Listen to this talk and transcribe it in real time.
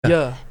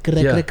Yeah.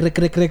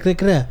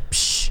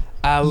 Psh.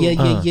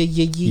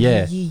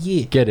 Yeah.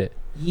 Get it.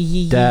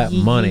 That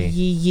money.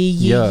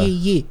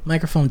 Yeah.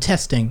 Microphone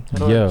testing. How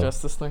do I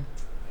adjust this thing?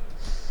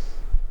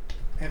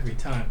 Every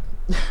time.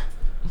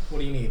 What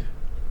do you need?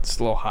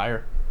 Just a little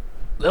higher.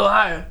 A little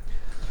higher.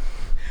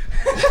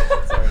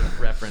 Sorry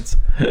to reference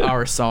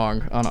our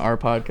song on our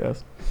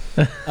podcast.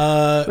 Cool.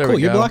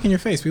 we You're go. blocking your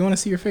face. We want to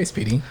see your face,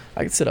 PD.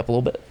 I can sit up a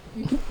little bit.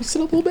 You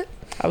sit up a little bit.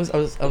 I was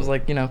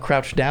like,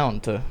 crouched down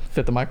to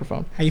fit the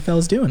microphone. How you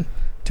fellas doing?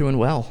 Doing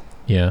well.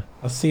 Yeah.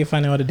 Let's see if I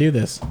know how to do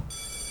this.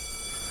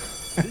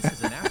 This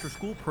is an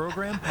after-school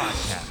program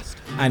podcast.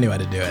 I knew how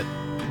to do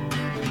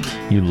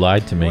it. You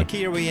lied to me. What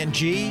key are we in,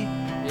 G?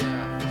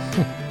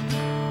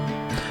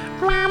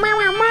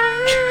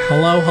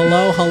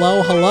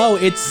 Hello.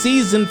 It's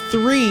season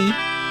 3.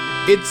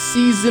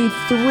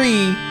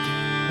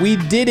 We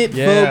did it,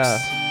 Yeah.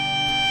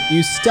 folks.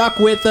 You stuck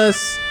with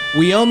us.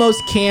 We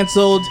almost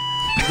canceled.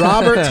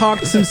 Robert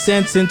talked some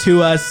sense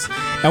into us,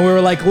 and we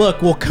were like,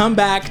 look, we'll come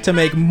back to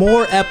make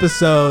more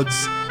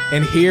episodes,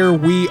 and here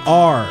we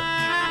are.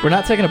 We're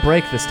not taking a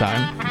break this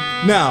time.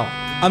 No,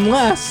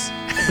 unless...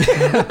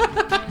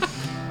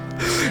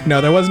 No,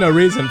 there was no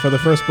reason for the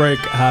first break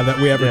that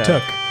we ever Yeah.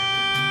 took.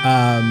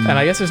 And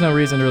I guess there's no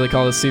reason to really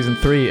call this season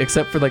 3,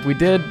 except for we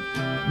did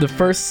the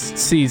first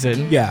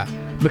season Yeah.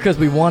 because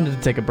we wanted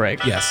to take a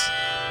break. Yes.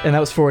 And that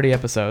was 40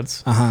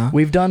 episodes. Uh-huh.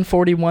 We've done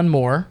 41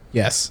 more,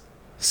 Yes.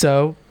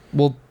 so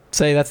we'll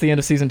say that's the end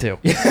of season 2.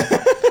 And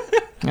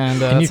Can you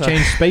that's how-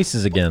 change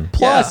spaces again?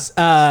 Plus,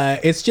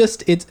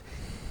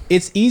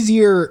 it's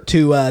easier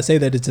to say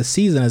that it's a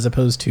season as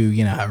opposed to,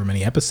 however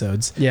many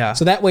episodes. Yeah.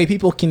 So that way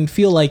people can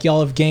feel like y'all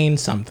have gained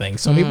something.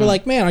 So people are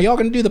like, man, are y'all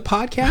going to do the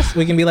podcast?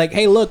 We can be like,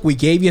 hey, look, we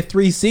gave you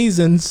 3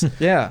 seasons.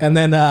 Yeah. And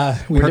then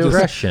we're just...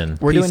 Progression.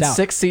 We're Peace doing out.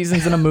 6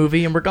 seasons in a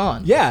movie and we're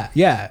gone.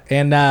 Yeah.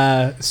 And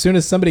as soon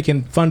as somebody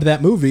can fund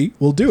that movie,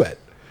 we'll do it.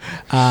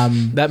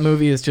 That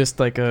movie is just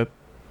like a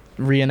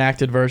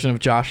reenacted version of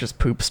Josh's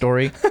poop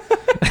story.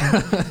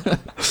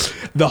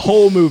 The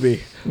whole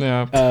movie.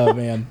 Yeah. Oh,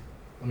 man.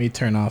 Let me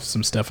turn off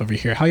some stuff over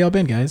here. How y'all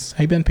been, guys?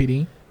 How you been,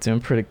 PD? Doing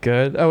pretty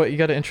good. Oh, wait, you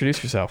got to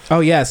introduce yourself. Oh,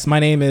 yes. My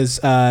name is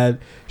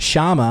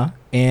Shama,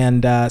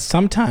 and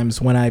sometimes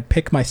when I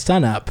pick my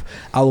son up,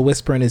 I'll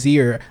whisper in his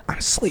ear,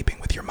 I'm sleeping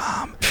with your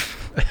mom.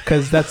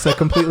 Because that's a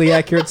completely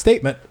accurate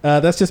statement.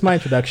 That's just my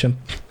introduction.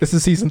 This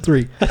is season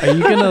 3. Are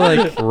you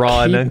gonna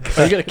Raw and Are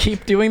uncut. you gonna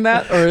keep doing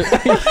that, or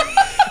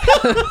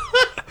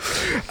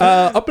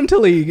Up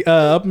until he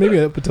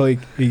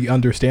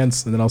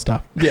understands, and then I'll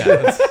stop. yeah?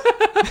 That's,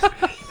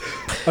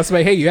 That's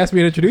why, hey, you asked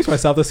me to introduce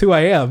myself. That's who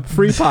I am.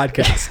 Free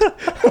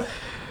podcast.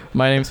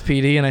 my name's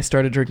PD, and I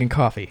started drinking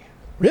coffee.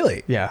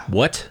 Really? Yeah,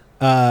 What?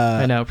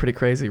 I know, pretty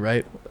crazy,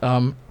 right?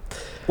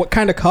 What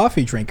kind of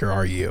coffee drinker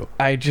are you?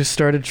 I just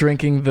started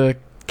drinking the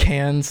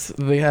cans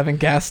they have in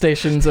gas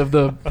stations of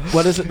the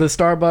what is it? The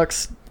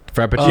Starbucks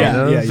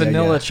Frappuccino? Yeah.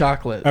 vanilla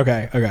chocolate.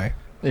 Okay.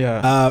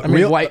 Yeah, I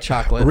mean white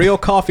chocolate. Real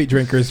coffee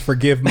drinkers,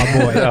 forgive my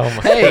boy. Oh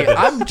my. Hey,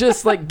 I'm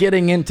just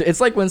getting into. It's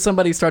like when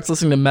somebody starts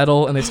listening to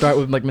metal and they start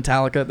with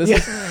Metallica. This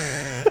is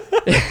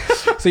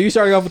So you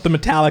started off with the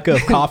Metallica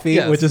of coffee,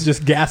 Yes. which is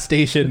just gas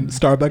station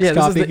Starbucks yeah. This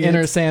coffee. is the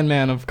Inner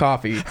Sandman of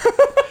coffee.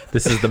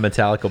 This is the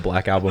Metallica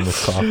Black Album with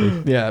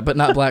coffee. Yeah, but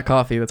not black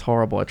coffee. That's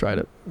horrible. I tried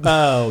it.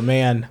 Oh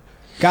man,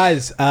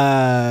 guys,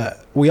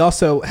 we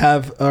also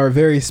have our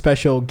very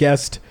special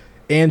guest,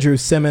 Andrew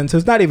Simmons,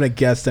 who's not even a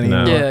guest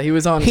anymore. No. Yeah, he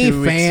was on He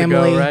 2 weeks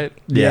family. ago, right?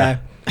 Yeah.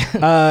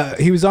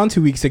 He was on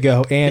 2 weeks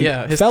ago, and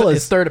Yeah, his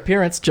fellas, third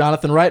appearance,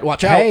 Jonathan Wright.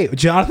 Watch out. hey,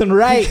 Jonathan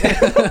Wright,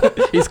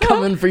 He's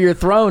coming for your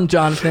throne,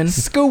 Jonathan.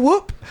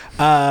 whoop.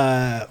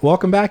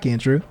 Welcome back,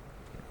 Andrew.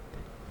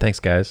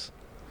 Thanks, guys.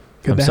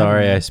 Good I'm to have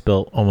sorry you. I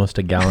spilled almost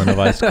a gallon of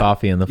iced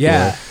coffee on the floor.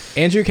 Yeah,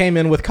 Andrew came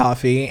in with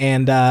coffee,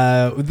 and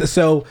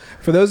so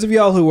for those of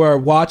y'all who are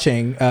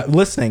watching,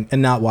 listening, and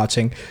not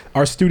watching,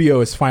 our studio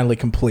is finally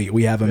complete.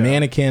 We have a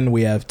mannequin,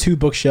 we have 2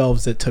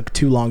 bookshelves that took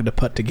too long to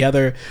put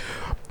together.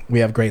 We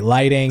have great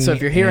lighting. So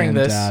if you're hearing and,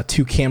 this-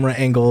 2 camera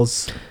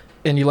angles.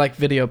 And you like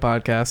video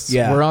podcasts?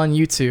 Yeah. We're on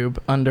YouTube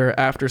under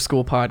After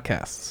School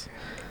Podcasts.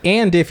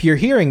 And if you're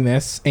hearing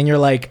this and you're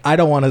like, I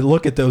don't want to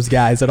look at those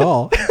guys at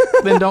all,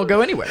 Then don't go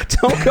anywhere.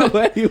 don't go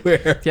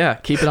anywhere. Yeah,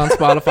 keep it on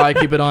Spotify.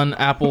 Keep it on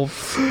Apple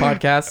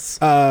Podcasts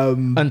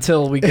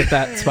until we get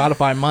that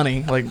Spotify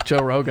money, like Joe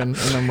Rogan, and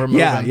then we're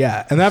moving.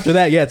 Yeah. And after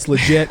that, it's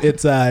legit.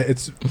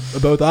 It's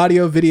both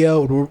audio,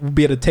 video. We'll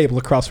be at a table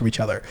across from each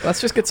other.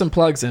 Let's just get some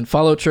plugs in.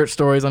 Follow Church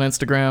Stories on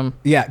Instagram.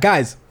 Yeah,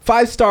 guys,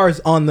 5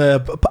 stars on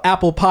the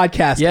Apple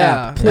Podcast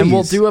Yeah, app, please. and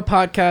we'll do a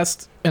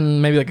podcast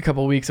in maybe a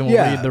couple weeks, and we'll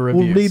read the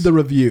reviews. We'll read the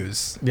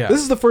reviews. Yeah. This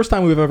is the first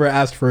time we've ever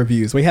asked for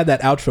reviews. We had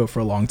that outro for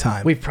a long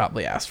time. We've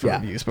probably asked for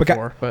reviews But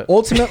before, but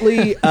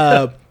ultimately,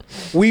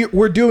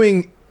 we're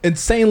doing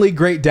insanely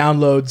great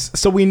downloads,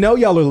 so we know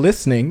y'all are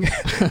listening.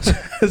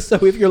 So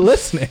if you're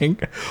listening,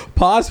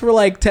 pause for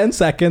 10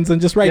 seconds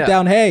and just write Yeah.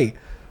 down, hey.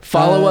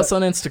 follow us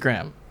on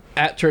Instagram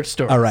at Church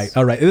Stories.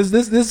 All right.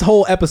 This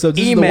whole episode,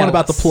 this is the Email one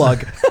about the us.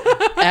 plug.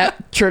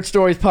 At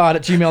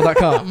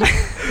churchstoriespod@gmail.com.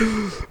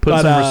 Put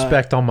some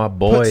respect on my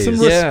boys. Put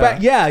some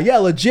respect. Yeah,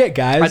 legit,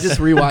 guys. I just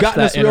rewatched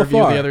that interview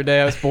the other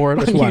day. I was bored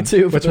on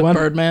YouTube. Which one?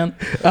 Birdman.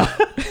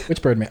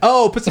 Which Birdman?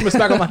 Oh, put some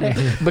respect on my name.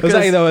 Was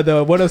that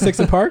the 106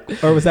 in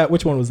Park? Or was that,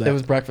 which one was that? It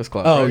was Breakfast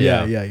Club. Oh, right?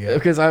 yeah.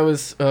 Because I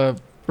was...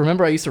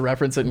 remember I used to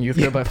reference it in youth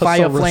group, but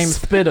Fire Flame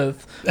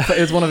Spitteth. It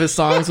was one of his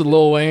songs with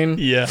Lil Wayne.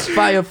 Yeah.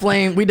 Fire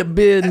Flame, we the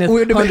business,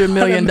 $100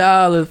 million.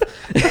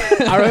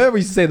 I remember you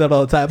used to say that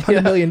all the time.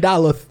 $100 million.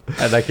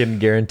 And I can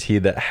guarantee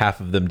that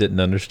half of them didn't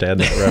understand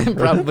that reference.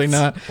 Probably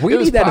not. We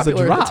need that as a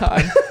drop.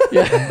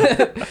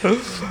 Yeah.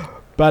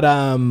 But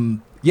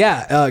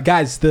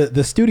guys,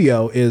 the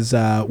studio is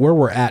where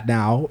we're at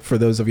now. For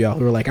those of y'all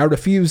who are like, I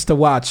refuse to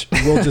watch,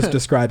 we'll just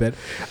describe it.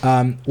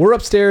 We're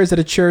upstairs at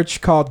a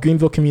church called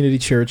Greenville Community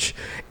Church.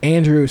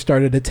 Andrew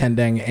started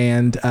attending,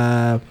 and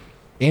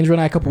Andrew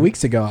and I, a couple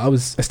weeks ago, I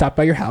stopped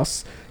by your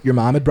house. Your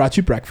mom had brought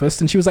you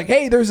breakfast, and she was like,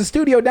 hey, there's a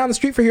studio down the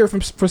street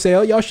for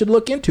sale. Y'all should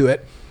look into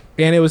it.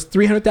 And it was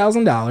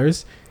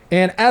 $300,000.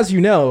 And as you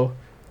know,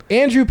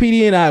 Andrew,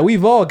 PD, and I,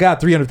 we've all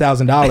got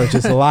 $300,000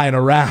 just lying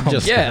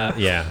around.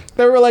 Yeah.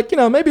 They were like,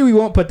 maybe we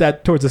won't put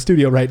that towards the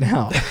studio right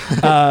now.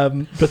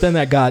 But then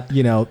that got,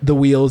 the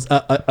wheels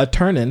a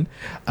turning.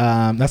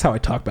 That's how I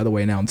talk, by the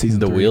way, now in season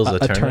 3. The wheels a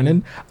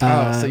turning.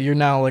 So you're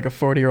now like a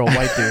 40-year-old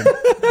white dude.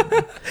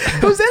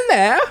 Who's in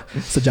there?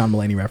 It's a John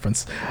Mulaney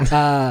reference.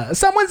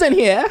 Someone's in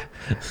here.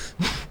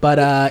 But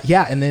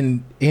and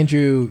then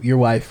Andrew, your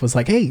wife, was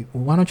like, hey,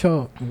 why don't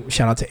y'all,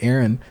 shout out to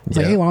Aaron, was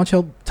like, hey, why don't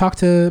y'all talk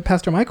to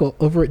Pastor Michael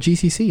over at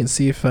GCC and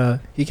see if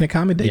he can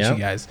accommodate you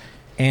guys.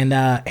 And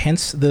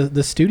hence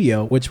the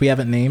studio, which we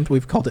haven't named.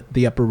 We've called it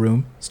the Upper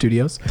Room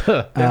Studios,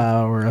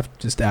 or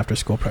just After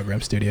School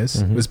Program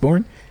Studios, was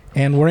born.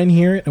 And we're in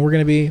here, and we're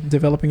going to be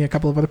developing a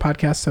couple of other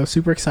podcasts, so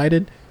super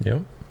excited.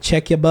 Yep.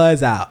 Check your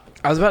buzz out.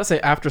 I was about to say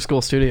After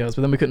School Studios,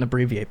 but then we couldn't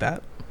abbreviate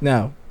that.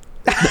 No.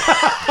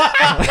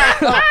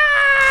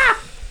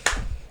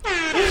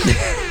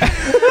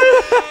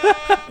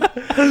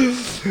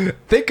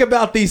 Think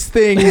about these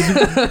things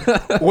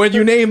when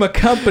you name a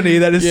company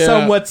that is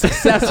somewhat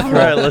successful. All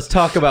right, let's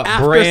talk about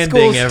After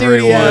branding,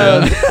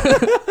 everyone.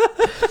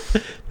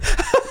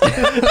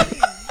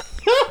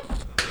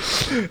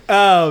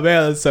 Oh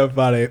man, that's so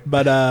funny.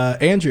 But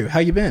Andrew,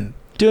 how you been?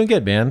 Doing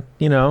good, man.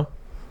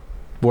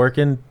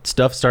 Working,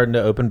 stuff starting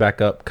to open back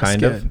up,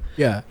 kind of.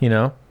 Yeah.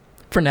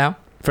 For now.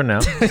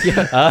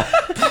 Yeah.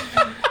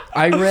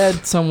 I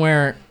read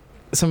somewhere,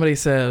 somebody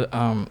said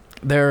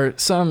there are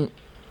some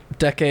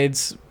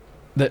decades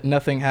that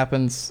nothing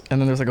happens, and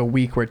then there's like a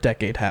week where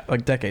decades happen.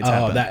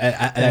 Oh,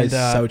 that is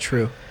so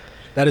true.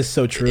 That is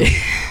so true.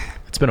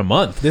 It's been a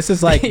month. This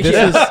is like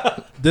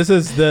this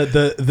is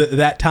the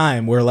that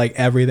time where like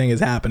everything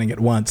is happening at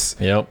once.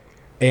 Yep.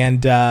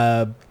 And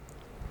I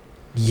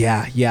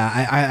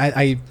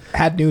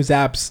had news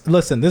apps.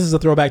 Listen, this is a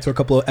throwback to a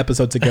couple of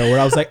episodes ago where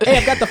I was like, hey,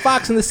 I've got the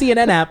Fox and the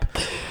CNN app.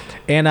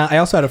 And I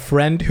also had a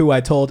friend who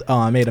I told,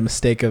 I made a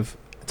mistake of,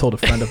 told a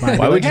friend of mine.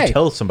 Why would you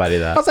tell somebody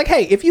that? I was like,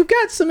 hey, if you've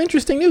got some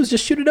interesting news,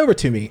 just shoot it over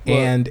to me. Well,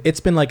 and it's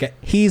been like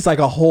he's like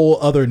a whole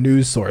other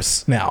news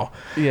source now.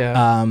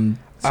 Yeah.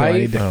 So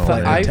I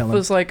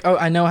was like, oh,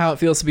 I know how it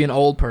feels to be an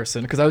old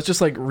person, because I was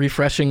just like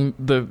refreshing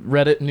the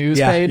Reddit news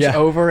page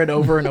over and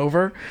over and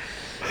over.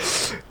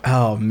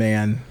 Oh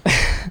man,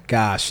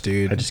 gosh,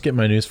 dude! I just get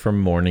my news from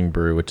Morning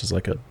Brew, which is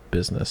like a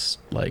business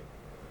like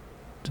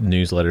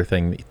newsletter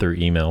thing through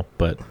email.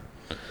 But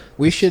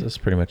that's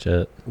pretty much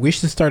it. We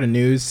should start a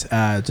news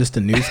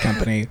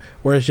company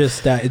where it's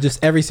just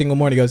every single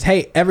morning goes,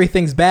 hey,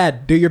 everything's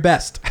bad, do your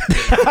best.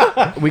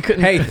 We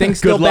couldn't. Hey, things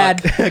still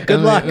bad. Good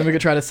luck. Then we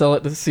could try to sell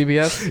it to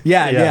CBS.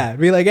 Yeah.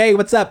 Be like, hey,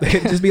 what's up?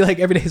 Just be like,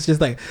 every day it's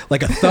just like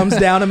a thumbs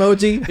down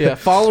emoji. Yeah.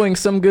 Following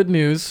some good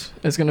news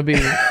is going to be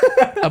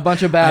a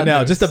bunch of bad. I know,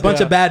 news. just a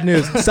bunch of bad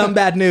news. Some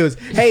bad news.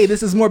 Hey,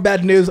 this is more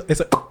bad news. It's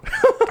like,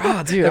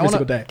 oh, dude, every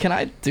single day. Can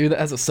I do that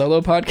as a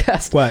solo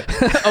podcast? What?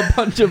 A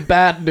bunch of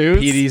bad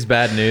news. PD's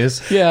bad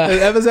news. Yeah.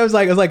 The episode was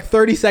like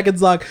 30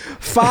 seconds long.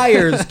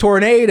 Fires,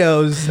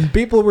 tornadoes,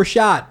 people were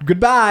shot.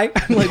 Goodbye.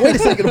 I'm like, wait a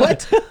second,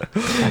 what?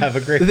 Have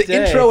a great day.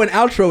 The intro and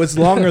outro is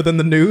longer than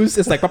the news.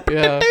 It's like, but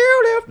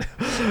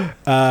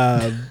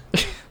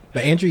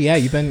Andrew,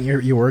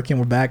 you're working.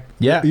 We're back.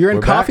 Yeah, you're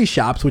in coffee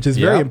shops, which is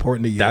very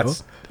important to you.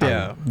 That's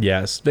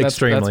yes, That's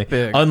extremely.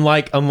 big.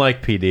 Unlike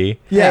PD.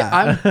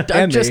 Yeah, hey,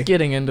 I'm just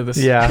getting into this.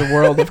 Yeah. The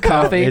world of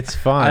coffee. It's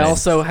fine. I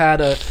also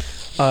had a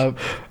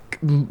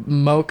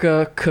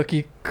mocha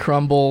cookie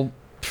crumble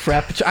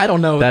frappuccino. I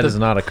don't know. That is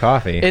not a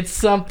coffee. It's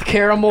some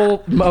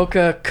caramel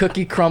mocha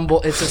cookie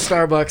crumble. It's a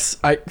Starbucks.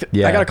 I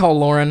gotta call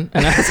Lauren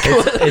and ask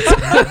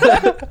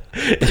her.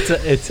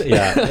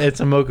 It's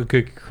a mocha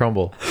cookie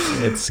crumble.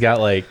 It's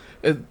got like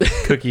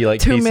cookie like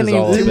too pieces many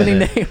all too in many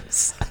it.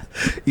 names.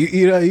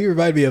 You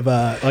remind me of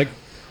like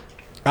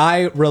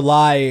I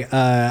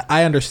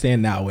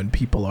understand now when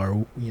people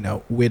are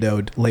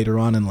widowed later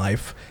on in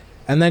life,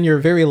 and then you're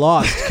very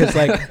lost because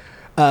like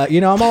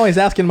I'm always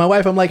asking my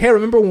wife, I'm like, hey,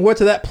 remember when we went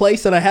to that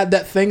place and I had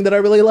that thing that I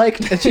really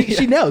liked? And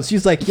she knows.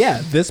 She's like,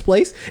 yeah, this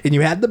place. And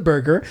you had the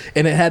burger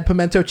and it had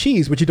pimento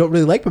cheese, which you don't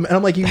really like. And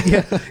I'm like, you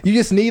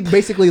just need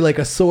basically like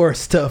a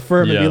source to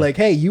affirm and be like,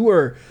 hey,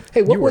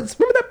 what was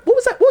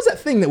that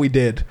thing that we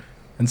did?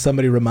 And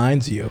somebody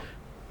reminds you.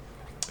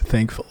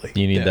 Thankfully.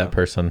 You need that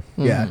person.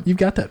 Yeah, you've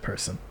got that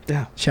person.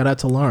 Yeah. Shout out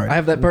to Lauren. I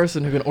have that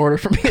person who can order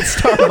for me at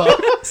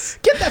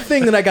Starbucks. Get that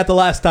thing that I got the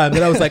last time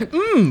that I was like,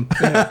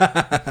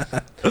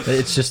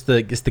 It's just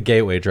the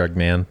gateway drug,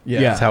 man.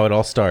 Yeah. That's how it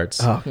all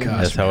starts. Oh, gosh,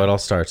 That's how it all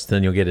starts.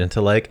 Then you'll get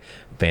into like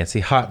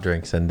fancy hot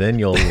drinks, and then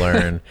you'll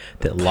learn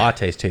that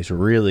lattes taste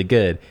really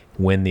good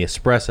when the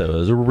espresso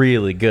is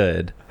really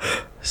good.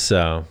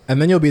 So,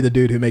 and then you'll be the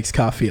dude who makes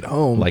coffee at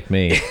home. like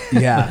me.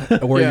 Yeah,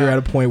 where Yeah. you're at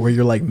a point where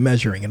you're like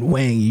measuring and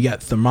weighing. You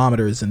got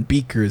thermometers and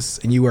beakers,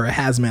 and you wear a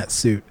hazmat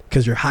suit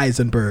because you're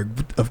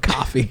Heisenberg of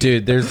coffee.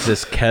 Dude, there's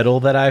this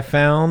kettle that I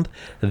found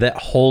that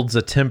holds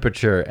a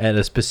temperature at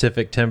a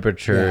specific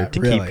temperature Yeah, to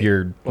really? keep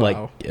your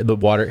Wow.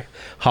 the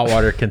hot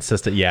water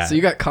consistent. Yeah. So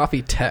you got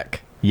coffee tech.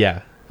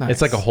 Yeah. Nice.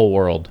 It's like a whole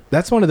world.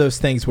 That's one of those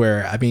things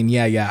where I mean,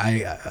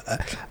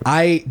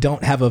 I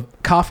don't have a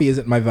coffee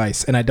isn't my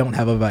vice, and I don't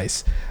have a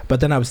vice. But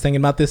then I was thinking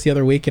about this the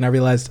other week, and I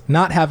realized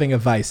not having a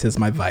vice is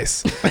my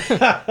vice.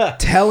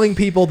 Telling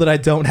people that I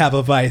don't have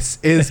a vice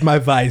is my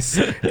vice,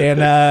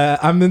 and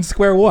I'm in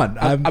square one.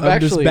 I'm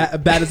actually-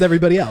 just bad as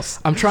everybody else.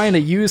 I'm trying to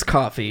use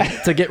coffee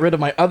to get rid of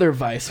my other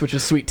vice, which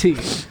is sweet tea.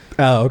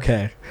 Oh,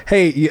 okay.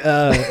 Hey,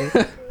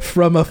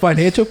 from a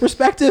financial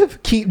perspective,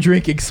 keep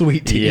drinking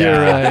sweet tea.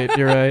 Yeah.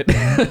 You're right.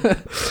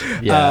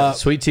 Yeah.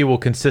 Sweet tea will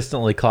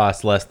consistently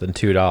cost less than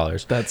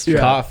 $2. That's true.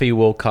 Coffee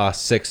will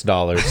cost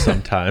 $6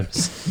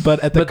 sometimes. But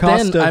at the But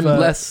cost then of I'm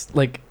less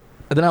like.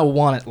 Then I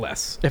want it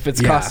less if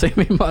it's Yeah. costing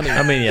me money.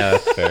 I mean, yeah,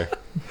 that's fair.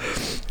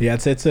 yeah,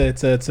 it's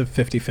a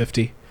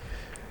 50-50.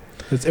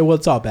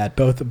 It's all bad.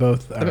 Both.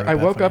 I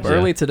woke up Yeah.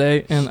 early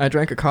today and I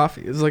drank a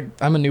coffee. It's like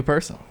I'm a new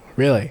person.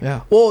 Really?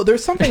 Yeah. Well,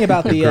 there's something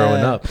about the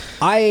Growing up.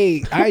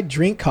 I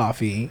drink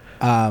coffee.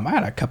 I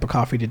had a cup of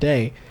coffee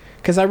today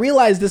because I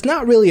realized it's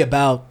not really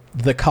about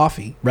the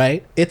coffee,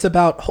 right? It's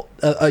about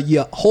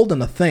you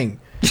holding a thing,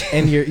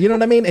 and you know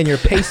what I mean, and you're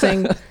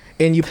pacing.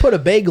 And you put a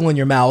bagel in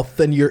your mouth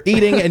and you're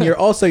eating and you're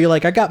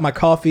like, I got my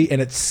coffee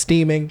and it's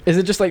steaming. Is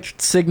it just like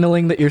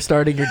signaling that you're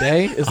starting your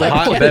day? Is that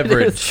Hot what it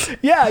beverage. is?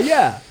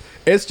 Yeah.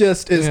 It's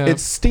just Yeah.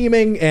 it's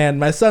steaming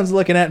and my son's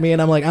looking at me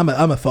and I'm like, I'm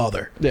a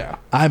father. Yeah.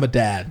 I'm a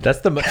dad.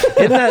 That's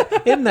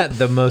isn't that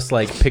the most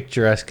like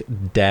picturesque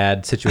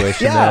dad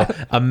situation Yeah. though?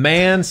 A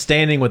man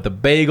standing with a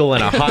bagel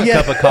and a hot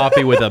Yeah. cup of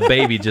coffee with a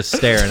baby just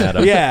staring at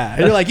him. Yeah. And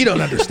you're like, you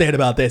don't understand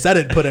about this. I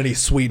didn't put any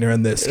sweetener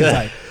in this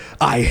because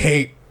I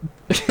hate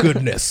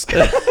goodness.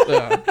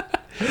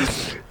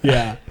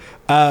 Yeah.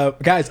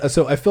 Guys,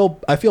 so I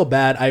feel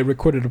bad. I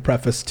recorded a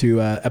preface to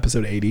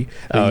episode 80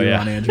 that you were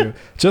on, Andrew.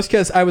 Just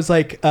because I was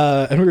like,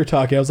 and we were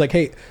talking, I was like,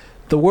 hey,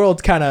 the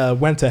world kind of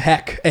went to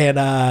heck and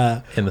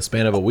In the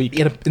span of a week.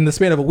 in the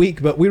span of a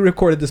week, but we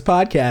recorded this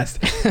podcast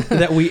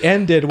that we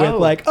ended with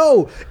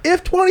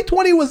if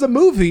 2020 was a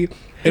movie,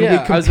 and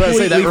Yeah, I was about to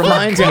say that completely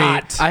reminds me.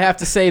 forgot. I have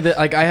to say that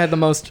like I had the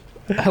most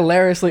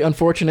hilariously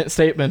unfortunate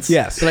statements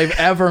Yes. that I've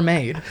ever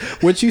made.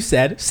 Which you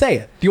said, say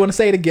it. Do you want to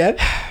say it again?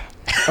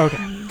 Okay.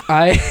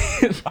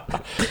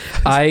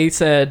 I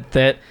said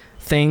that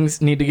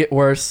things need to get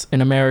worse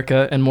in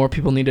America and more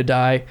people need to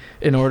die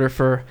in order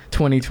for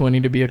 2020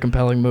 to be a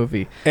compelling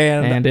movie.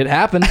 And it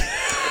happened.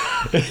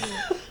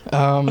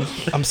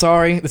 I'm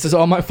sorry. This is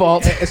all my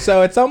fault.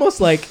 So it's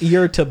almost like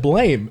you're to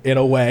blame in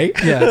a way.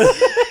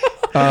 Yes.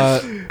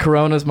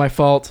 Corona's my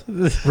fault.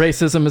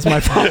 Racism is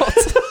my fault.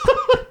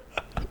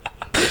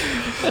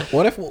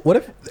 What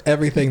if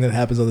everything that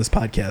happens on this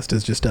podcast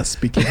is just us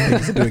speaking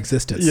things into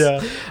existence?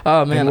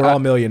 Oh And man, we're all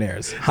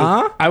millionaires.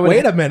 Huh? I would-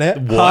 Wait a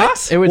minute. What?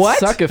 Huh? it would What?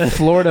 suck if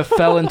Florida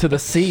fell into the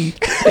sea.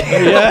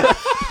 Yeah.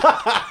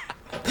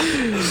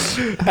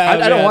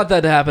 I don't want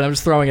that to happen. I'm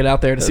just throwing it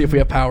out there to see if we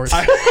have powers.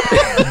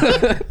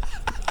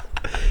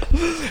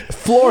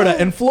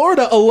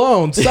 Florida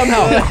alone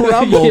somehow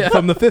crumbled Yeah.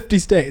 from the 50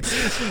 states,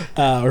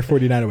 or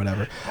 49 or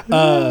whatever.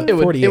 It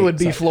 48, would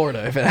be sorry.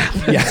 Florida if it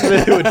happened.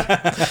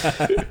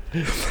 Yeah.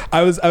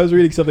 I was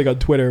reading something on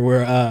Twitter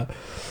where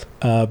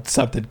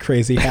something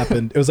crazy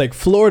happened. It was like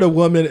Florida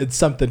woman and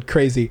something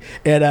crazy,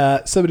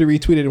 and somebody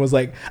retweeted and was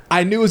like,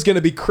 "I knew it was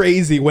gonna be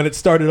crazy when it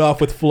started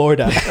off with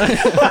Florida."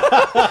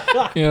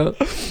 Yeah.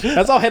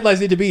 That's all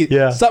headlines need to be.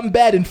 Yeah. Something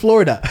bad in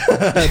Florida.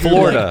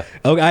 Florida.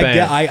 Okay,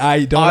 Bam.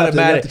 I don't have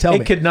Automatic. to tell It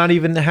me. could not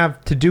even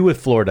have to do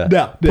with Florida.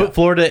 No. Put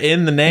Florida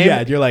in the name.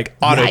 Yeah, you're like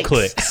auto yikes.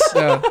 clicks.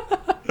 Yeah.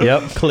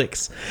 Yep,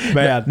 clicks.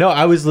 Man. No,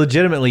 I was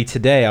legitimately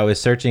today. I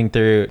was searching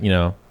through,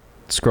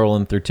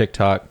 scrolling through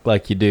TikTok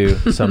like you do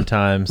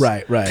sometimes.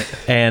 Right.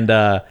 And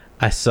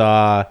I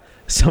saw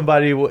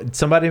somebody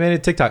made a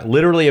TikTok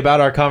literally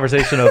about our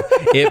conversation of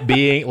it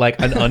being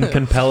like an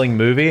uncompelling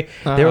movie.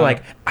 They were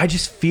like, I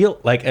just feel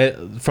like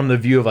from the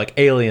view of like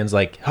aliens,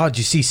 like, oh, did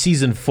you see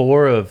season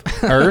 4 of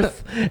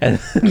Earth? And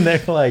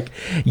they're like,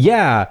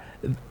 yeah,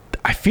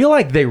 I feel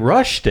like they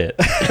rushed it.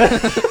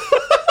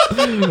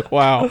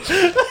 Wow.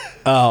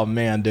 Oh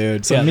man,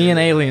 dude. So me and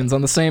aliens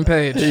on the same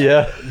page.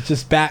 Yeah.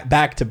 just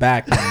back to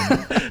back,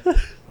 man.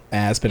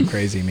 It's been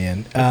crazy,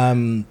 man.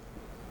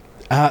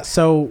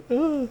 So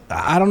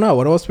I don't know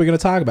what else we're gonna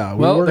talk about.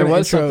 Well, were there gonna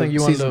was intro something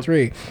you wanted season to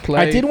 3. play.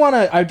 I did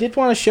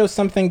want to show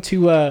something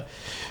to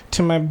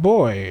my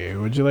boy.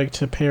 Would you like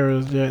to pair?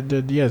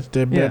 Yes.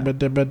 I want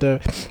to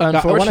show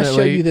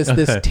Unfortunately, you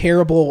this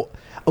terrible.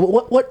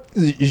 What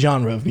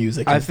genre of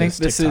music? I is think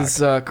this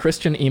TikTok? is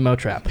Christian emo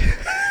trap.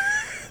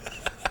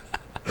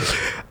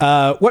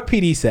 What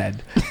PD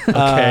said.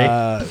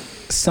 Okay.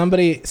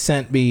 Somebody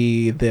sent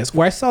me this.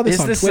 Well, I saw this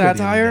Is on this Twitter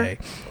satire? the other day.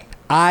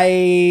 I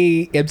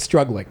am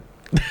struggling.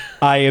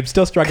 I am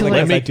still struggling.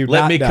 Let because I do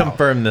me not know.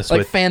 confirm this Like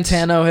with.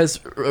 Fantano has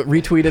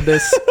retweeted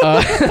this.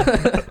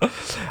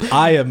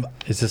 I am.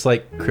 Is this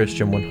like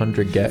Christian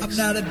 100 I'm gex?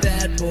 not a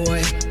bad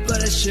boy,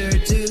 but I sure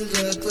do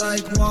look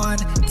like one.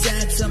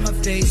 Tats on my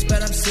face,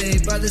 but I'm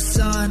saved by the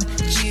sun.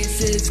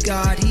 Jesus is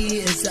God, he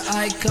is the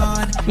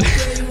icon.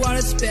 Do you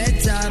wanna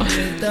spend time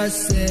with a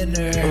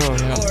sinner?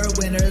 Or a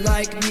winner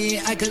like me?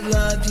 I could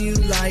love you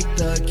like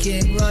the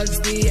king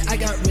loves thee. I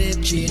got ripped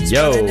jeans,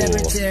 Yo. but I never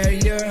tear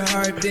your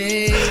heart,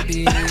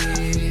 baby.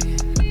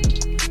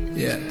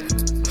 Yeah.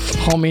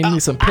 Homie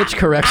needs some pitch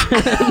correction.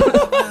 I'm not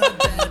a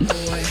bad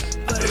boy,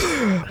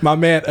 but My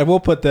man, and we'll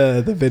put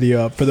the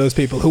video up for those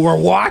people who are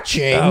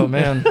watching. Oh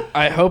man,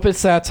 I hope it's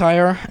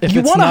satire. If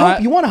you it's want to not,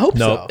 hope? You want to hope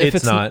No, so?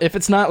 It's not. If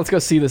it's not, let's go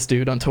see this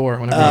dude on tour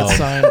whenever Oh. it's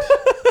signed.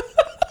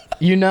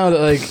 You know that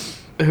like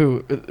who?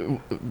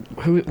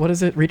 What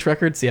is it? Reach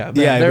Records? Yeah,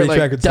 they're Reach like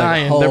Records, like,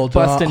 dying. They're hold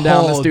busting on,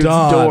 down this hold dude's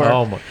on. door.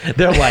 Oh my!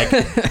 They're like,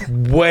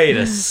 wait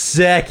a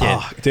second,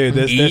 Oh, dude,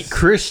 this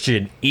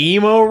Christian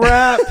emo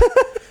rap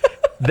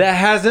that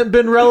hasn't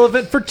been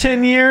relevant for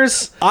 10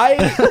 years.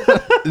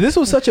 this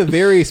was such a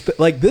very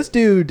like this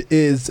dude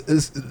is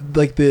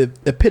like the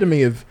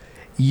epitome of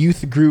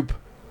youth group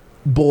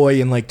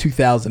boy in like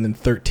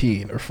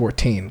 2013 or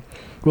 14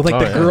 with like Oh,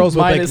 the yeah. girls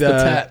with Mine like is the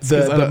tats,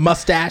 'cause I the don't-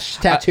 mustache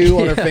tattoo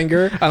on her Yeah.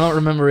 finger. I don't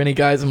remember any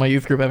guys in my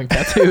youth group having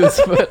tattoos,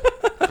 but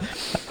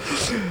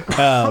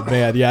Oh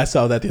man, yeah, I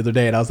saw that the other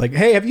day and I was like,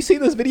 hey, have you seen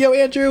this video,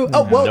 Andrew?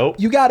 Oh well, Nope.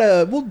 you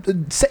gotta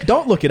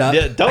don't look it up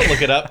Yeah, don't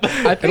look it up. I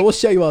and think we'll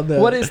show you on the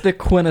what is the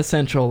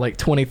quintessential like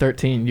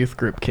 2013 youth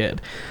group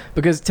kid?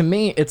 Because to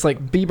me, it's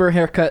like Bieber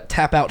haircut,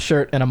 tap out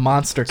shirt, and a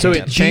monster So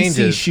can. it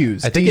changes. DC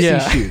shoes. I think DC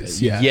it's-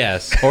 shoes. Yeah.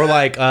 Yes, or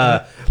like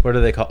what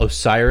do they call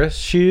Osiris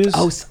shoes?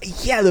 Oh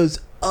yeah, those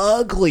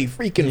ugly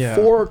freaking Yeah.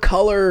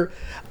 4-color.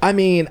 I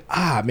mean,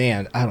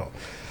 man,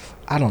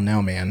 I don't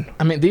know, man.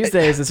 I mean, these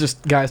days it's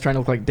just guys trying to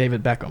look like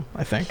David Beckham.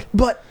 I think.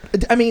 But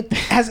I mean,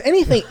 has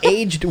anything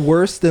aged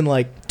worse than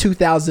like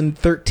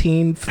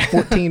 2013,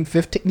 14,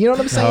 15? You know what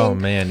I'm saying? Oh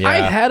man, yeah. I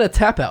had a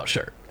tap out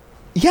shirt.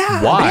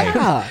 Yeah. Why?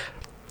 Yeah.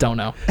 Don't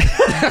know.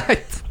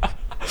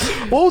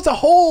 Well,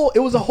 it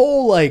was a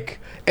whole like,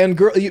 and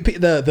girl,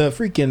 the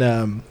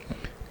freaking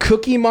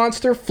Cookie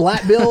Monster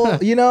flat bill,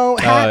 hats or yeah.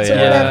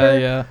 whatever.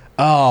 Yeah.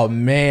 Oh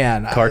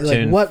man,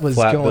 Cartoon like, what was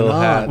flat going bill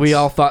on? hats. We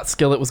all thought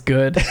Skillet was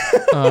good.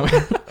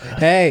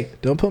 Hey,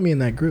 don't put me in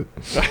that group.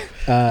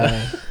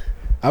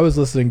 I was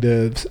listening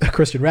to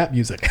Christian rap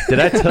music. Did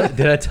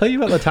I tell you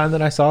about the time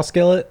that I saw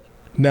Skillet?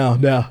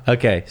 No.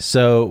 Okay,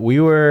 so we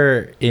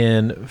were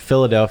in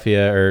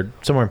Philadelphia or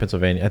somewhere in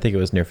Pennsylvania. I think it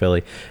was near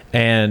Philly,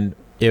 and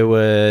it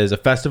was a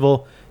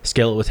festival.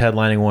 Skillet was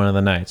headlining one of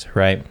the nights.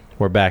 Right,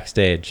 we're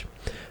backstage.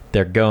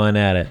 They're going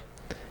at it.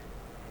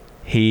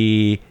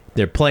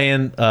 They're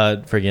playing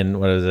friggin'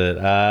 what is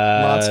it?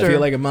 Monster? Feel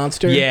like a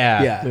monster.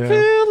 Yeah. Yeah.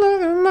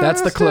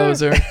 That's the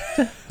closer.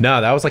 No,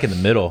 that was like in the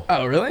middle.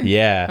 Oh, really?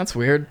 Yeah. That's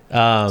weird.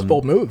 It's a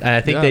bold move. And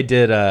I think Yeah. they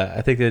did.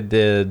 I think they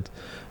did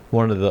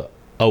one of the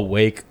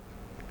Awake,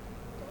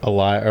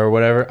 Alive, or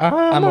whatever.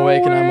 I'm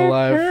awake and I'm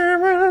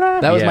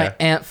alive. That was Yeah. my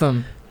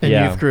anthem in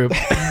Yeah. youth group.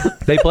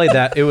 They played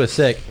that. It was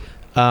sick.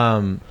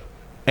 And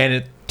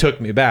it took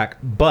me back.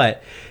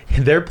 But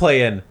they're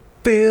playing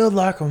 "Feel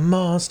Like a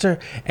Monster,"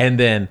 and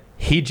then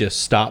he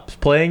just stops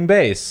playing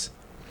bass.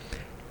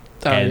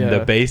 Oh, And yeah. the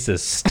bass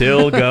is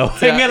still going,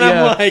 Yeah, and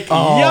yeah. I'm like,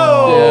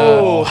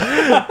 Oh.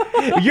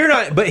 "Yo, you're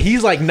not." But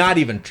he's like, not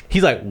even.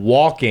 He's like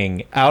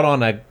walking out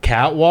on a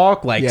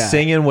catwalk, like Yeah.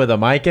 singing with a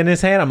mic in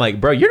his hand. I'm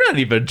like, "Bro, you're not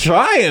even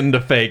trying to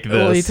fake this."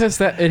 Well, he does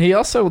that, and he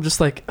also just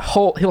like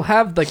he'll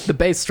have like the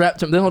bass strapped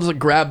to him, then he'll just like,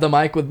 grab the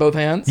mic with both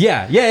hands.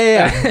 yeah.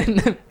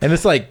 And And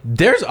it's like,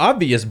 there's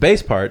obvious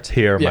bass parts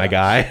here, my Yeah.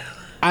 guy.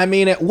 I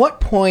mean, at what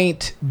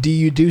point do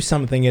you do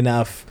something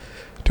enough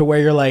to where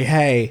you're like,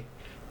 hey,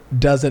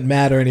 doesn't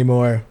matter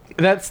anymore?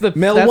 that's the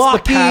Milwaukee,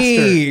 That's the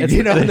pastor. It's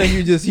and then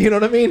you just, you know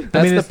what I mean?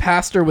 That's mean, the it's-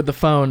 pastor with the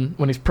phone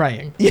when he's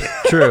praying.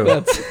 True.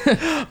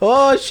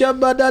 Oh,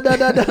 shabba da da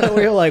da da.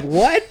 We're like,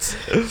 what?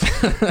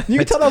 You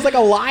can tell that was like a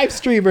live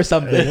stream or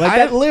something. Like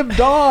that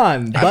lived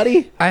on,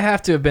 buddy. I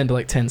have to have been to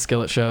like 10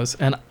 Skillet shows,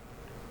 and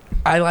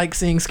I like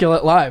seeing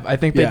Skillet live. I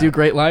think they Yeah. do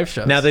great live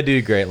shows. Now they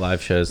do great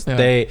live shows. Yeah.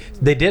 They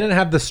didn't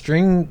have the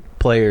string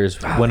players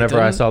they whenever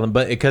I didn't? saw them,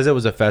 but because it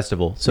was a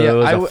festival, so Yeah, it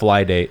was I a w-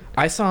 fly date.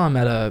 I saw him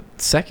at a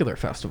secular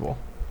festival.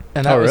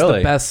 And that Oh, was really?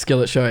 the best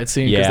Skillet show I'd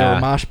seen because there Yeah. were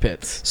mosh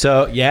pits.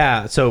 So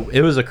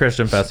it was a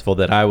Christian festival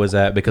that I was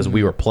at because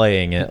we were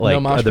playing it. Like No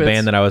mosh the pits?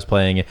 band that I was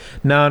playing it.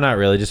 No, not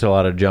really. Just a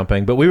lot of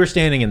jumping. But we were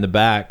standing in the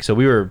back, so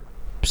we were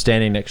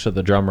standing next to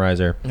the drum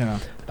riser. Yeah.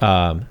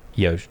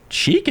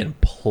 She can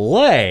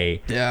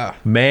play, Yeah.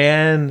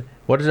 man.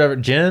 What is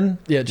that? Jen?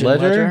 Yeah, Jen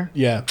Ledger.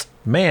 Yeah.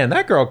 Man,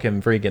 that girl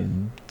can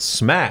freaking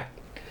smack.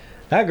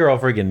 That girl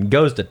freaking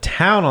goes to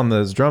town on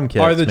those drum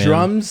kits. Are the man.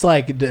 drums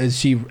like? Is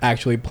she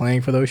actually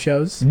playing for those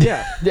shows?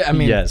 Yeah. Yeah. I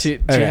mean, Yes. she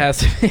Okay. has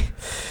to be.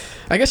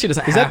 I guess she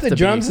doesn't Is have that the to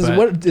drums? be, Is but-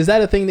 what? Is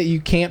that a thing that you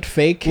can't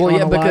fake? Well, on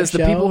yeah, a live because the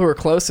show? people who are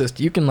closest,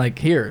 you can like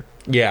hear.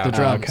 Yeah. the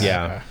drums. Okay.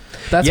 Yeah.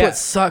 That's Yeah. what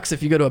sucks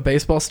if you go to a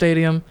baseball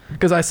stadium.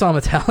 Because I saw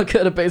Metallica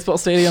at a baseball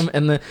stadium,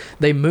 and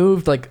they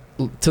moved like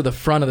to the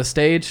front of the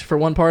stage for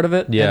one part of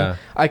it. Yeah. and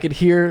I could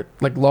hear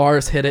like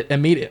Lars hit it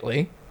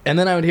immediately, and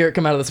then I would hear it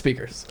come out of the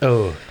speakers.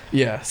 Oh.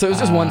 Yeah, so it was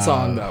just one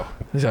song though.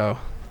 So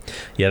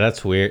Yeah,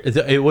 that's weird.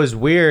 It was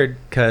weird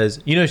because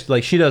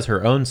like she does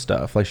her own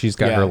stuff. Like she's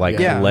got Yeah, her like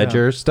yeah.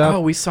 ledger stuff.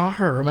 oh, we saw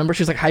her. Remember,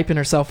 she was like hyping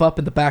herself up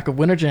in the back of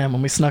Winter Jam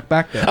when we snuck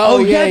back there. Oh,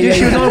 yeah, dude, yeah,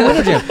 she was yeah. on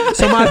Winter Jam.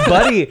 So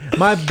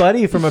my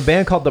buddy from a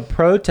band called The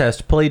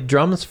Protest played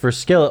drums for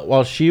Skillet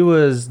while she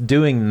was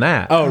doing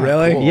that. Oh,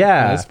 really? cool.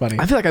 Yeah. That's funny.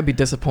 I feel like I'd be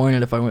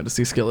disappointed if I went to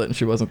see Skillet and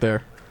she wasn't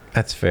there.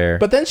 That's fair.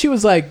 But then she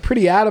was like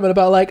pretty adamant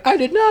about like I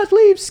did not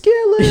leave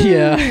Skillet.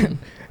 Yeah.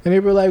 And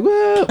people were like,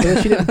 "Well," but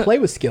then she didn't play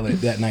with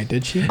Skillet that night,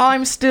 did she?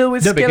 I'm still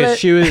with no, Skillet. because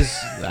she was.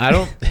 I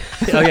don't.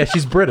 Oh yeah,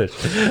 she's British.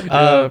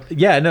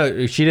 Yeah,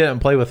 no, she didn't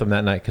play with them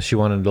that night because she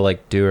wanted to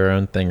like do her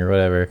own thing or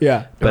whatever.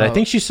 Yeah. But I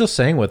think she still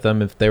sang with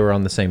them if they were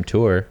on the same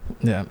tour.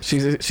 Yeah,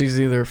 she's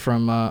either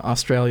from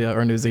Australia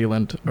or New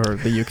Zealand or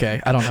the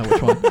UK. I don't know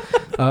which one.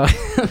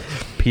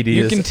 PD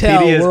You is, can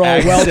tell PD is we're all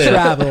accent-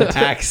 well-traveled.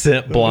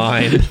 accent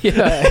blind.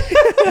 Yeah.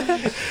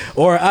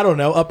 Or I don't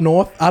know, up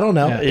north. I don't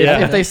know. Yeah.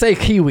 Yeah. If they say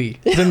Kiwi,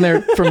 then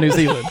they're from New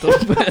Zealand.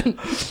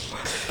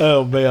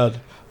 Oh man.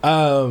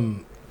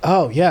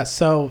 Oh yeah.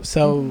 So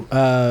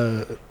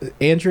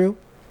Andrew,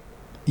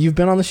 you've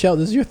been on the show.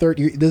 This is your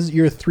this is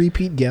your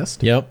three-peat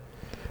guest. Yep.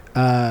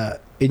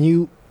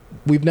 And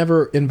we've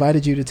never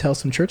invited you to tell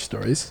some church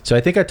stories. So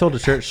I think I told a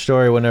church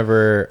story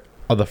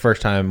the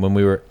first time when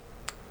we were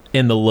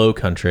in the Low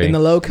Country. In the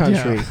Low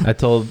Country. Yeah. I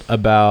told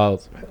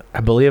about,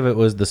 I believe it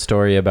was the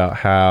story about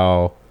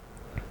how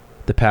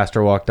the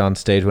pastor walked on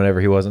stage whenever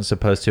he wasn't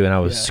supposed to, and I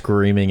was Yeah.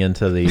 screaming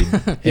into the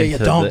Yeah,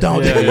 don't.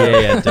 don't.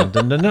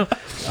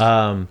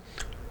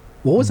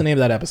 What was the name of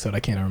that episode? I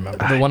can't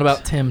remember. The one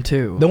about Tim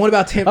too. The one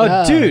about Tim.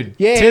 Oh, dude,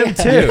 yeah, Tim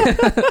too.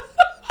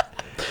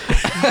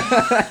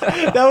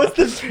 That was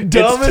the It's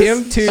dumbest.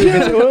 Tim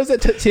to what was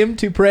it? Tim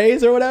to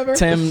praise or whatever.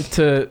 Tim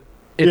to.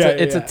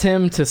 It's a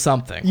Tim to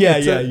something. Yeah,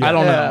 It's yeah, a- yeah. I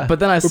don't Yeah. know. But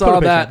then I put a saw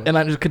picture that of it. and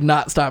I just could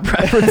not stop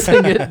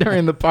referencing it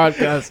during the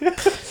podcast.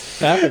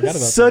 I forgot about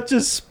Such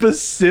a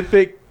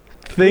specific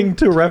thing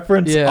to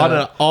reference Yeah. on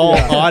an all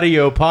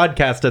audio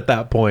podcast at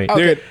that point.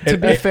 Okay, Dude, to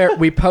be fair,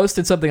 we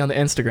posted something on the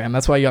Instagram.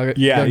 That's why y'all gotta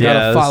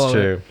Yeah, follow that's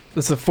true. it.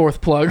 This is a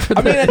fourth plug for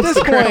I mean, the at this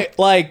Instagram. point,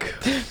 like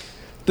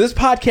this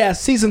podcast,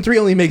 season 3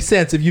 only makes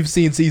sense if you've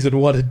seen season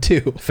 1 and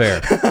 2.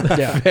 Fair,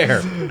 Yeah.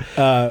 fair.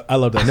 I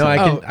love that. No,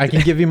 song. I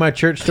can give you my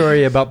church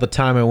story about the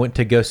time I went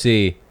to go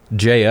see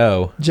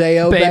J.O.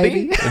 J.O.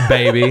 Baby?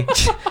 baby. baby.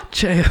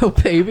 J.O.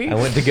 baby. I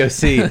went to go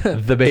see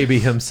the baby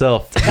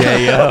himself,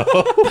 J.O.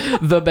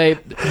 The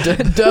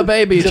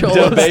baby.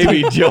 Joel the Osteen.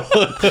 baby Joel.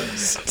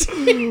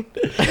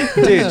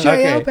 Dude,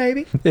 J.O. okay.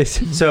 baby.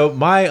 So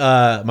my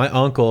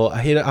uncle,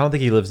 I don't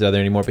think he lives down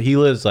there anymore, but he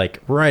lives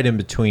like right in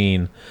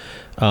between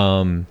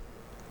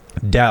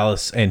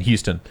Dallas and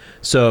Houston.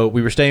 So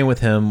we were staying with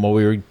him while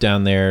we were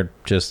down there,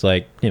 just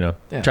like, Yeah.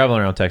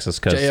 traveling around Texas.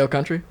 Cause J.O.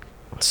 country.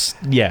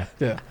 yeah,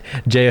 Yeah.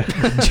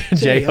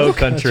 J.O.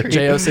 country.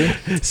 J.O.C.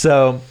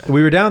 So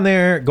we were down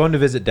there going to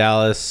visit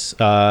Dallas,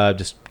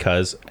 just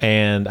cause,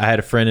 and I had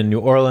a friend in New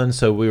Orleans,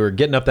 so we were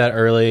getting up that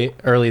early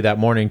that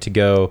morning to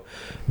go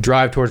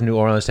drive towards New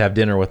Orleans to have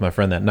dinner with my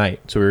friend that night.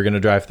 So we were going to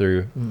drive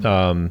through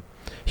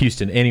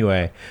Houston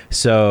anyway.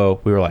 So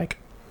we were like,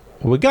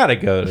 we gotta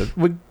go to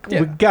we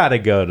gotta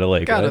go to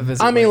Lakewood. Gotta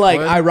visit. I mean, like,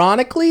 Lakewood.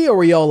 ironically, or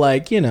were y'all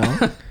like,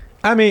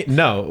 I mean,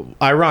 no,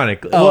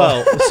 ironically. Oh.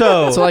 Well,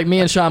 so So like me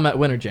and Sean at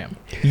Winter Jam.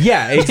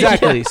 yeah,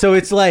 exactly. So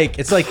it's like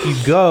you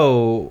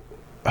go.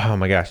 Oh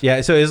my gosh, yeah.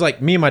 So it's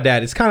like me and my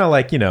dad. It's kind of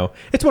like,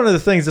 it's one of the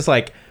things. That's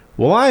like,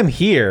 well, I'm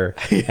here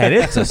and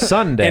it's a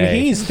Sunday, and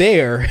he's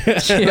there.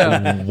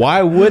 Yeah.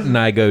 why wouldn't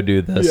I go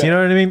do this? Yeah. You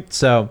know what I mean?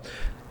 So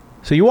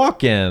you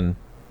walk in.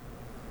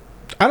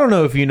 I don't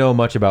know if you know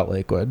much about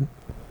Lakewood.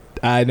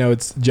 I know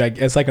it's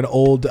like an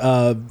old.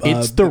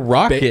 It's the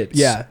Rockets.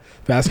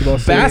 basketball.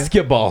 stadium.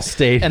 Basketball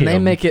stadium, And they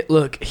make it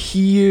look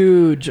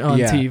huge on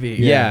Yeah. TV.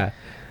 Yeah.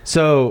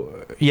 So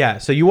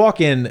you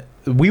walk in.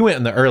 We went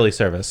in the early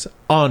service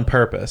on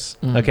purpose.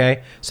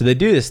 Okay. So they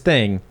do this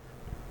thing.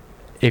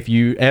 If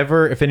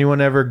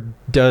anyone ever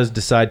does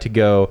decide to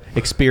go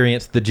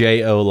experience the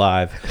J.O.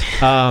 live,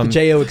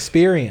 J.O.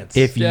 experience.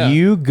 if Yeah.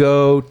 you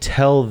go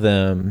tell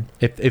them,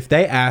 if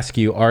they ask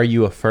you, are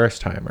you a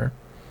first timer?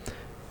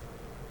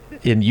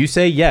 and you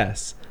say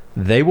yes,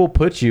 they will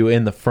put you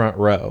in the front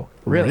row.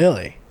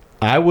 Really?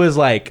 I was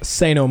like,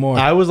 Say no more.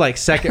 I was like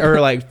second or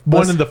like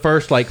one of the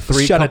first like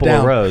three Shut it couple of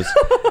down. rows.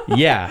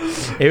 Yeah,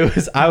 it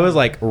was. I was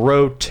like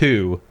row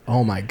 2,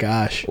 Oh my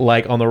gosh.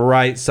 like on the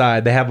right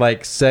side. They have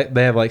like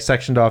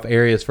sectioned off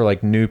areas for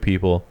like new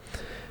people.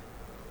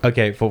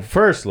 Okay, well,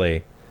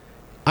 firstly,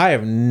 I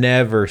have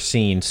never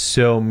seen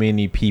so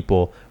many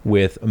people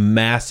with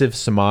massive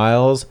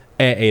smiles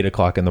at 8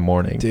 o'clock in the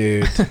morning.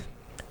 Dude.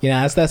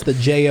 That's the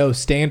J.O.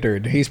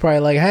 standard. He's probably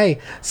like, hey,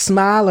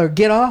 smile or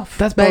get off.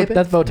 That's baby.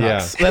 That's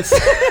Botox. Yeah. That's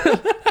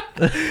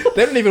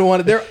They don't even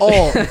want it. They're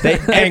all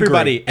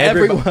Everybody's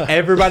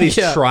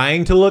Yeah.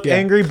 trying to look Yeah.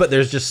 angry, but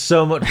there's just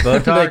so much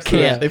Botox. they that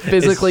can't. They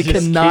physically it's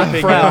just cannot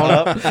keeping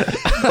frown.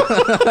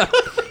 it up.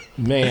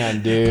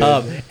 Man, dude.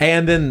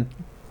 And then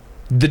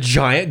the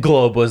giant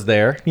globe was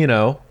there,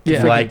 Yeah.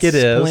 like it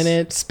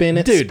is. Spin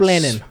it, Dude,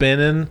 splinting.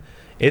 spinning.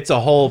 It's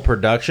a whole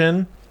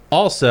production.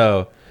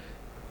 Also,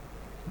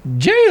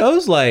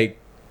 J.O.'s like,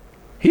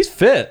 he's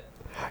fit.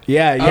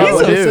 Yeah, yeah. Oh,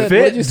 What dude. you said- Fit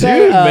what'd you say?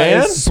 dude,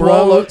 man.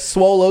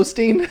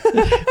 Swolosteen.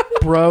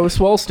 Bro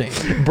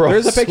Swolstein. Bro,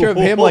 There's a picture of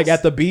him like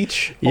at the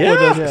beach Yeah.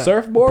 with a Yeah.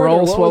 surfboard. Bro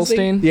or what was he?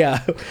 Swolstein? Yeah,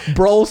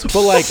 Bro. But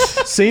like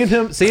seeing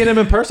him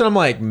in person, I'm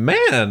like,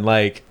 man,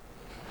 like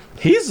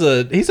he's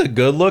a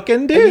good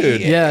looking dude.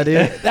 Yeah,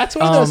 dude. That's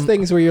one of those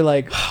things where you're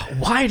like,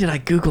 Why did I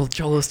Google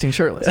Joel Osteen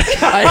shirtless?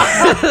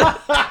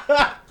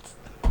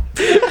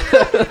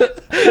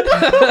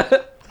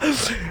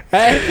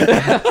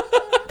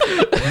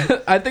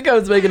 I think I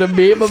was making a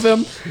meme of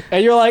him,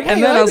 and you're like, hey,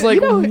 and then I was like,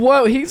 you know,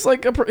 "Whoa, he's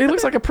like he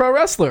looks like a pro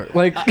wrestler."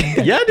 Like,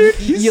 Yeah, dude.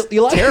 He's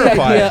you like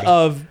terrifying. the idea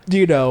of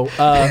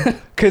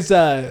because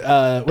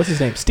what's his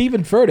name?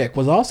 Stephen Furtick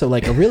was also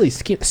like a really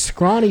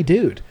scrawny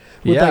dude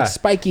with Yeah. like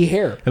spiky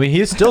hair. I mean,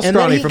 he's still And then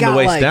scrawny he from the got,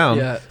 waist like- down.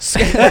 yeah.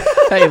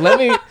 Hey, let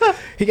me.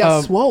 He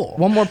got swole.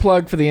 One more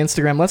plug for the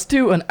Instagram. Let's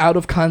do an out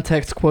of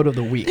context quote of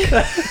the week,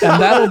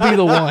 and that'll be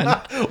the one.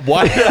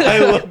 Why did I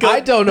look I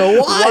up? don't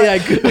know why.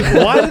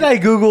 Why did I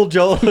Google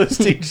Joel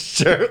Osteen's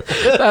shirt?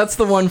 That's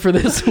the one for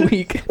this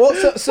week. Well,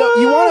 so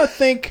you want to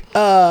think,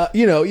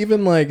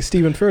 even like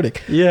Stephen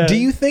Furtick. Yeah. Do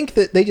you think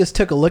that they just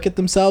took a look at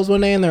themselves one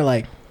day and they're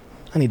like,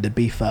 I need to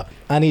beef up.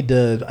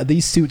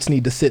 These suits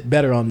need to sit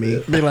better on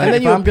me. Be like, and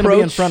then if I'm going to be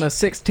in approach- front of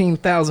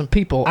 16,000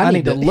 people, I I need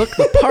need to to- look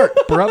the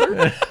part,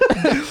 brother.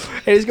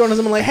 And he's going to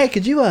someone like, hey,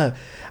 could you, I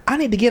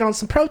need to get on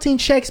some protein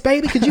shakes,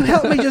 baby. Could you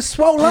help me just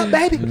swole up,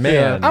 baby?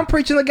 Man. I'm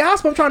preaching the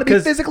gospel. I'm trying to be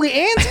 'Cause physically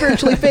and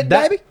spiritually fit,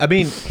 baby. I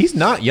mean, he's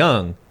not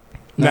young.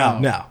 No.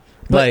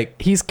 But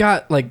Like, he's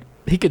got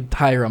he could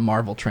hire a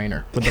Marvel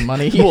trainer with the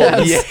money he well,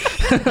 has.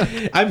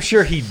 yeah. I'm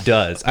sure he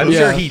does. I'm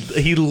Yeah. sure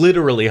he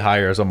literally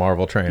hires a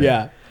Marvel trainer.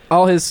 Yeah.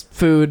 All his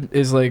food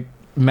is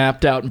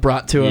mapped out and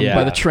brought to him Yeah.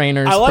 by the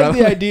trainers. I like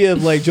probably. the idea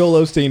of like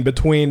Joel Osteen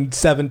between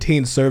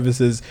 17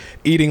 services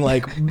eating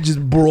like just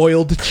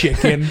broiled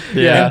chicken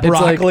Yeah. and It's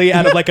like- broccoli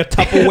out of like a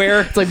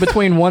Tupperware. It's like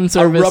between one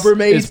service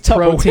Rubbermaid is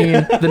Tupperware. protein,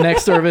 the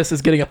next service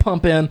is getting a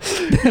pump in,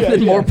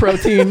 then more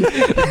protein.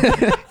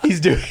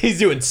 He's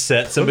doing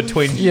sets in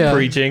between Yeah.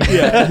 preaching.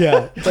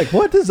 yeah. It's like,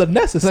 what is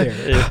unnecessary?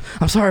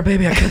 I'm sorry,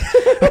 baby, I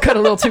cut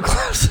a little too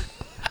close.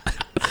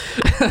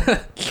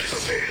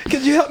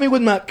 Could you help me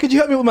with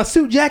my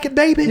suit jacket,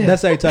 baby?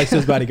 That's how he talks to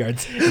his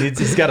bodyguards.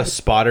 He's got a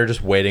spotter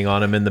just waiting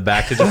on him in the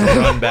back to just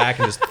run back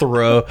and just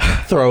throw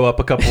up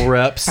a couple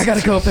reps. I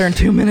gotta go up there in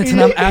 2 minutes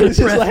and I'm out of He's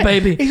just breath, like-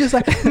 baby. He's just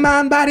like,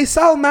 mind, body,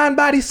 soul,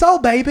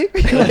 baby.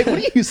 You're like, what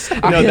are you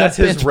saying? No, I that's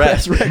have his bench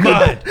reps. press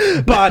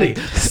Mind, body,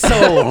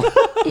 soul.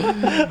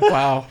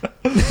 Wow.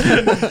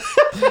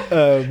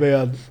 Oh,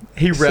 man.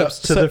 He reps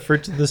to so- the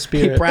fruit of the He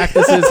spirit.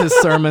 practices his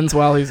sermons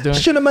while he's doing.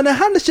 Shoulda, bada,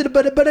 Honda, shoulda,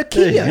 bada,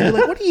 Kia. You're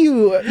like, what are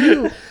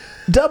you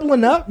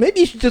doubling up?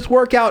 Maybe you should just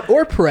work out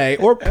or pray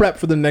or prep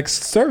for the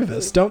next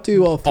service. Don't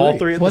do all three. All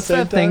three at What's the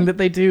same that thing time? that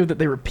they do that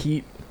they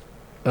repeat?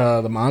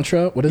 The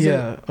mantra? What is it?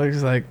 Yeah, like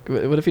he's like,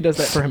 what if he does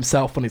that for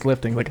himself when he's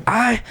lifting? Like,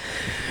 I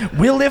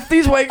will lift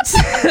these weights.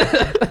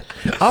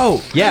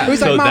 Oh, yeah. He's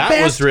So like, "My that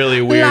was best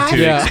really weird life to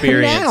Yeah.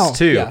 experience, now."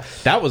 too. Yeah.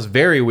 That was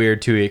very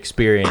weird to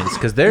experience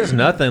because there's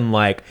nothing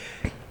like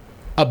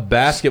a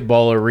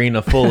basketball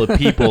arena full of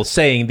people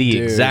saying the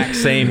Dude. exact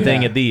same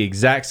thing Yeah. at the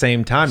exact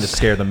same time to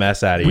scare the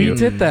mess out of We you.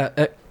 did that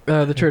at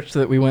the church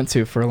that we went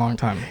to for a long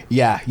time.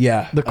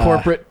 Yeah. The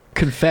corporate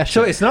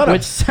confession. So it's not a-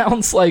 which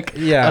sounds like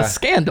Yeah. a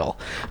scandal,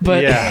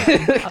 but Yeah.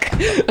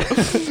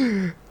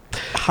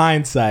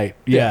 Hindsight.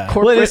 Yeah.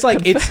 corporate Well, it's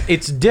like confession.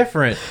 it's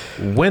different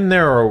when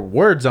there are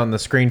words on the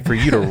screen for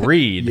you to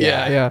read.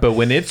 Yeah. But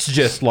when it's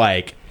just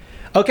like,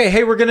 okay,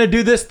 hey, we're gonna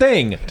do this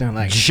thing. They're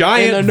like,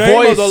 Giant "In the name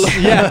voice. of the Lord."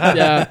 Yeah.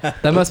 yeah,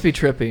 that must be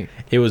trippy.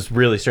 It was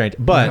really strange.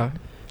 But Uh-huh.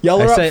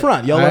 Y'all I are say- up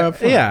front. Y'all I- are up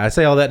front. Yeah, I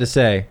say all that to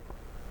say,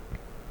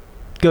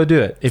 go do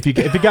it if you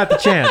got the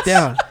chance.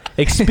 Yeah.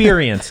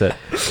 Experience it.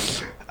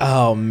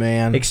 Oh,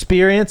 man.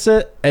 Experience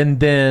it, and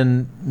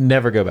then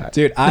never go back.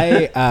 Dude,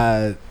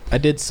 I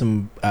did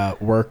some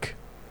work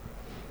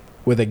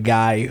with a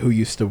guy who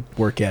used to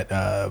work at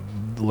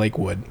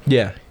Lakewood.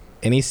 Yeah.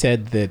 And he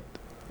said that,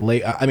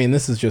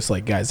 this is just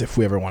like, guys, if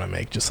we ever want to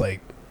make just like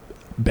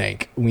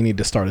bank. We need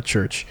to start a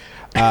church.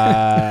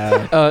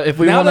 If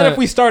we now wanna, that if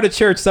we start a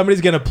church,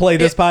 somebody's gonna play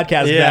this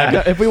podcast Yeah.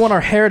 back. if we want our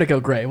hair to go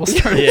gray, we'll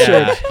start a Yeah,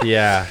 church.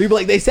 yeah. People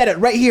like they said it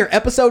right here.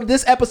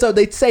 This episode,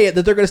 they'd say it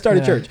that they're gonna start a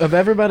Yeah. church. Of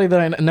everybody that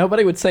I know,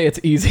 nobody would say it's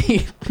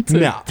easy.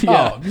 No,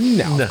 Yeah.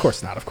 no, of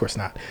course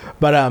not.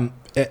 But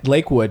at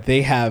Lakewood,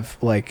 they have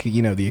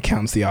the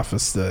accountants, the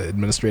office, the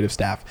administrative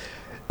staff.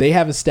 They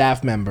have a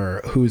staff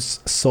member whose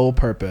sole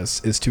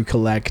purpose is to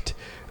collect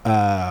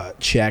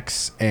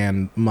checks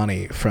and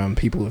money from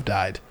people who've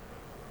died.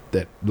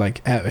 That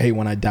hey,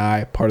 when I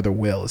die, part of the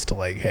will is to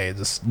hey,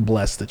 just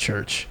bless the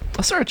church.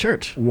 Let's start a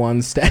church.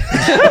 One step.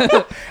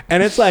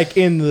 And it's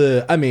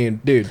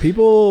dude,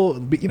 people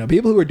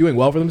who are doing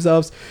well for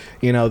themselves,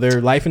 their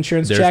life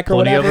insurance There's check or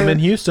plenty whatever. of them in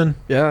Houston.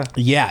 Yeah.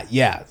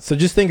 Yeah. So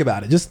just think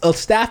about it. Just a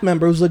staff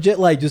member who's legit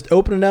just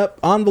opening up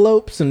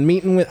envelopes and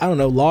meeting with, I don't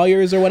know,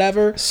 lawyers or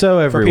whatever. So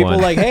For everyone,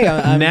 people hey,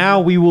 I'm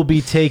now we will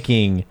be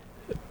taking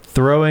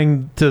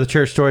Throwing to the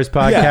Church Stories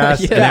podcast,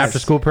 yes. an after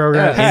school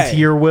program, Hey. into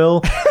your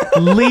will.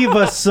 Leave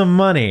us some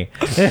money.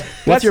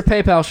 What's your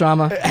PayPal,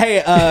 Shama? Hey,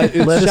 it's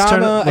Let us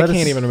turn it- Shama. I let us-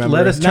 can't even remember.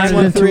 let us turn it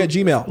 913 into- at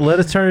Gmail. Let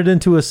us turn it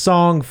into a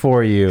song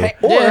for you, Hey,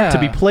 or Yeah. to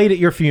be played at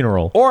your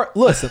funeral. Or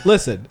listen.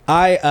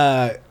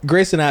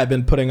 Grace and I have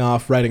been putting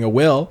off writing a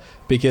will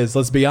because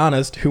let's be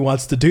honest, who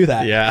wants to do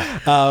that? Yeah.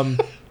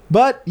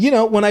 But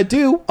when I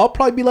do, I'll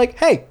probably be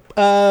hey,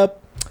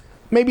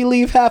 maybe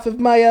leave half of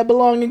my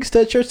belongings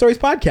to Church Stories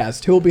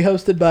podcast, who will be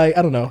hosted by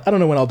I don't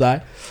know when I'll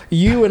die.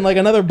 You and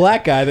another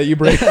black guy that you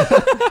bring.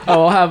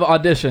 I'll have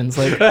auditions,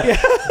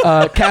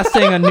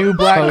 casting a new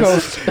black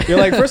host. You're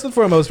first and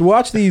foremost,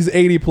 watch these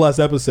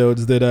 80+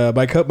 episodes that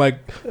my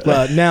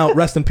now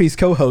rest in peace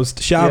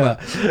co-host Shama.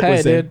 Hey,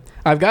 was in. dude,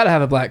 I've got to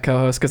have a black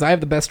co-host because I have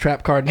the best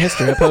trap card in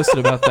history. I posted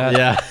about that.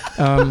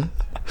 Yeah.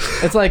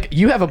 It's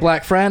you have a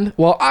black friend.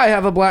 Well, I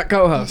have a black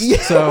co-host. Yeah.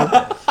 So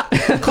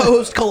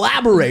co-host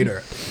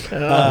collaborator.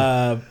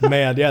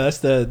 Man, yeah, that's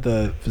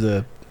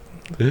the.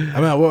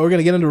 We're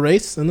gonna get into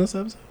race in this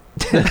episode.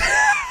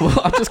 well,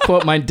 I'll just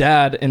quote my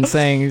dad in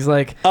saying he's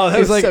Oh, that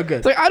he's was so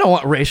good. He's I don't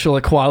want racial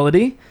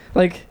equality.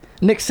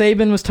 Nick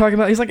Saban was talking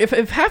about. He's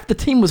if half the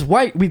team was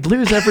white, we'd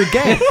lose every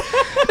game.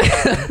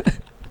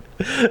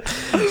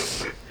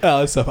 Oh,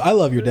 that's stuff. I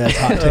love your dad's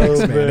hot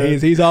takes, man.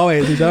 He's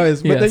always.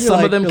 But Yeah, then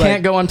some of them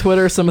can't go on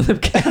Twitter. Some of them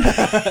can.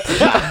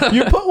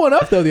 You put one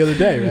up though the other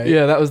day, right?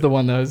 Yeah, that was the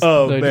one that was.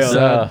 Oh, that I man. just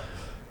said.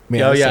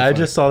 Man, oh that's yeah, so I funny.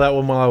 just saw that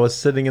one while I was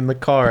sitting in the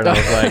car, and I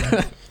was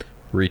like,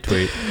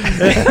 retweet.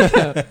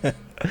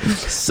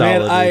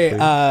 Solid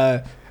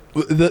Man,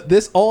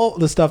 retweet. all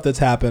the stuff that's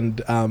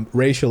happened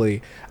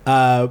racially.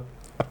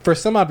 For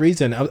some odd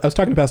reason, I was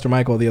talking to Pastor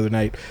Michael the other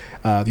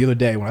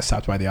day when I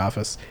stopped by the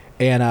office,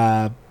 and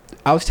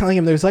I was telling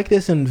him there's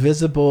this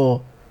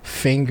invisible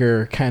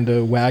finger kind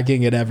of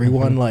wagging at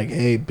everyone,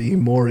 hey, be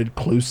more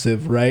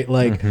inclusive, right?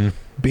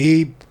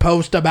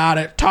 Post about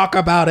it, talk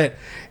about it.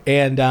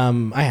 And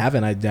I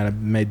haven't. I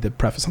made the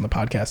preface on the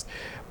podcast,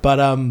 but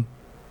I'm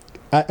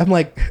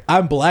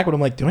black, but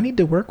I'm do I need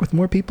to work with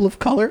more people of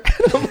color?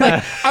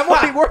 I'm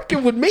already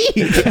working with me.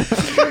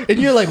 And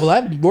you're well,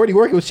 I'm already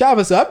working with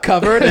Shama, so I'm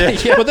covered.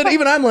 Yeah. But then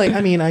even I'm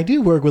I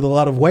do work with a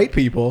lot of white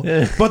people,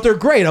 but they're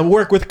great. I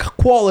work with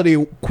quality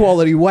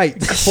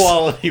whites.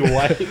 Quality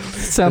white.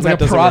 Sounds That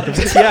like a doesn't work.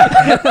 product.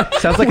 Yeah.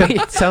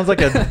 sounds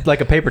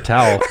like a paper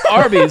towel.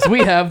 Arby's,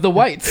 we have the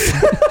whites.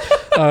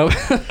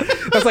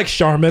 That's like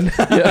Charmin.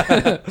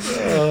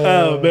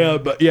 Oh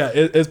man, but yeah,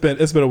 it's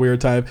been a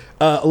weird time.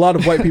 A lot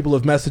of white people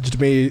have messaged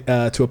me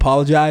to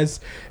apologize,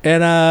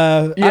 and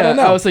I don't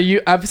know. So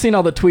I've seen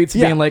all the tweets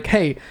Yeah. being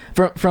hey,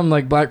 from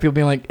black people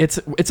being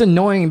it's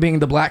annoying being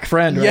the black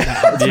friend right Yeah.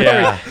 now. It's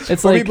Yeah.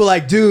 it's Or people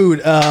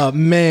dude,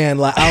 man,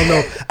 I don't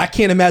know, I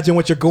can't imagine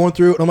what you're going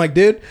through. And I'm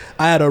dude,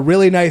 I had a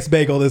really nice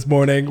bagel this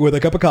morning with a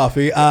cup of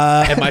coffee.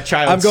 And my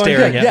child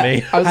staring good. at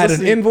me. I was had an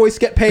listening- invoice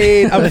get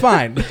paid. I'm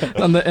fine.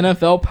 on the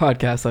NFL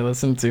podcast I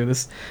listened to,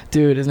 this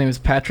dude, his name is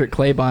Patrick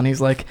Claybon.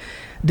 He's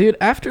dude,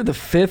 after the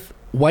 5th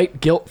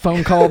white guilt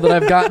phone call that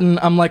I've gotten,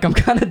 I'm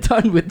kind of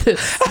done with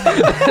this.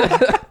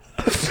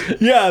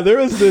 Yeah, there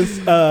was this.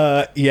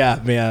 Yeah,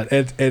 man,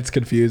 it's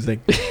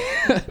confusing.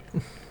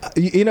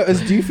 Do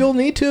you feel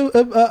need to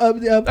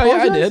apologize? Oh,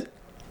 yeah, I did.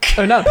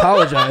 Or not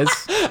apologize.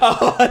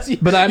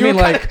 But I mean,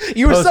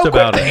 you were post so quick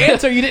about to it.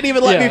 answer, you didn't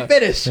even let Yeah. me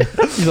finish.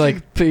 He's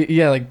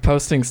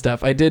posting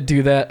stuff. I did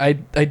do that. I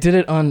did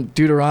it on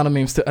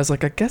Deuteronomy. I was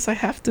I guess I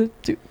have to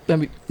do. I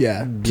mean,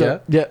 Yeah,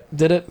 so, yeah,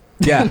 did it.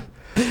 yeah.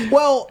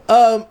 Well,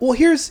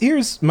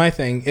 here's my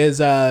thing is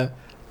and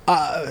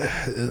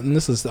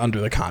this is under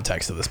the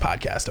context of this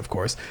podcast, of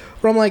course.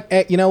 But I'm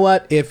you know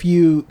what? If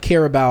you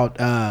care about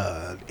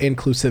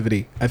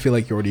inclusivity, I feel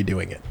like you're already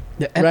doing it.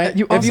 Yeah, and right?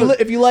 you if you also-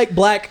 if you like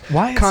black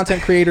Why is-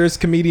 content creators,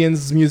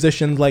 comedians,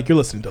 musicians, like you're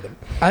listening to them.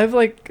 I've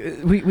like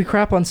we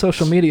crap on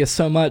social media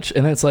so much,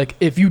 and it's like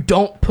if you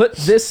don't put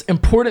this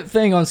important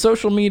thing on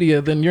social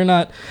media, then you're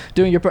not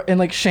doing your and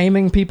like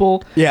shaming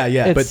people. Yeah,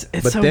 yeah.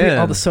 It's so weird,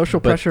 all the social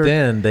pressure. But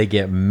then they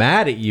get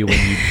mad at you when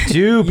you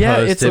do Yeah,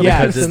 post it's it a-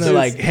 yeah, because and it's they're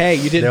like, "Hey,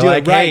 you didn't they're do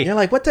like, it right." "Hey, And you're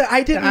like, "What the?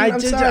 I didn't. I'm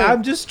sorry.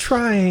 I'm just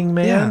trying,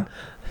 man." Yeah.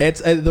 It's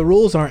the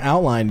rules aren't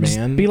outlined,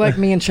 man. Be like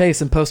me and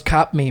Chase and post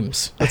cop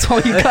memes. That's all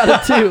you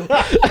gotta do.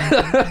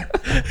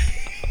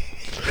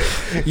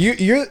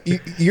 you're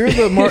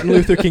the Martin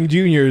Luther King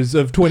Juniors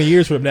of 20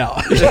 years from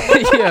now.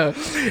 Yeah.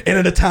 And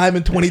at a time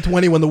in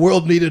 2020 when the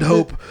world needed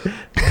hope,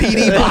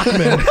 PD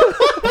Bachman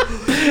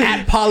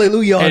at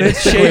Hallelujah on And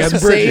Instagram Chase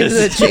saved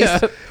Bridges.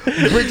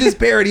 the Bridges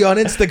parody on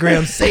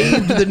Instagram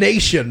saved the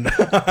nation.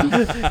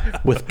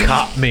 With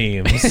cop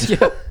memes.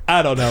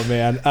 I don't know,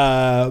 man.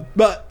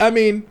 But I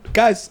mean,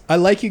 guys, I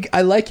like you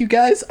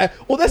guys.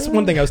 Well, that's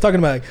one thing I was talking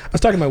about. I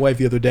was talking to my wife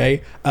the other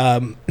day.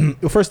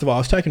 First of all, I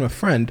was talking to a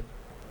friend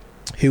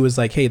who was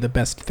like, "Hey, the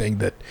best thing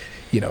that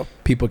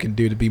people can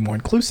do to be more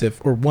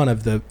inclusive, or one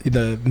of the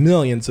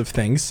millions of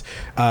things."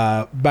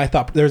 But I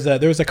thought there's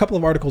a couple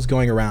of articles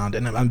going around,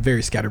 and I'm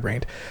very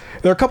scatterbrained.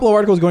 There are a couple of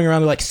articles going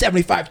around, like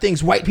 75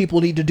 things white people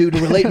need to do to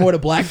relate more to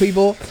black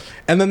people,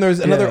 and then there's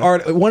another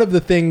one of the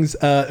things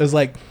is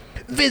like,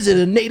 visit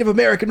a Native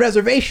American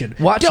reservation.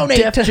 Watch Donate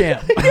Def to- Jam.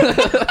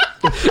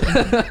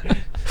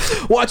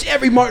 Watch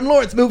every Martin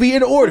Lawrence movie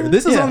in order.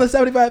 This is Yeah. on the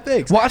 75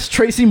 things. Watch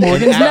Tracy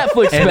Morgan's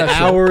Netflix An special.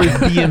 hour of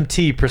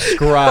DMT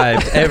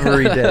prescribed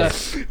every day.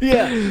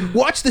 Yeah.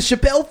 Watch the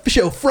Chappelle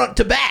Show front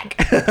to back.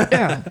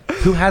 Yeah.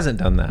 Who hasn't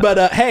done that?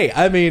 But hey,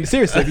 I mean,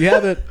 seriously, if you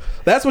haven't,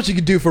 that's what you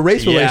could do for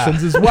race Yeah.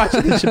 relations is watch the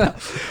Chappelle.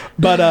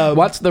 But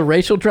Watch the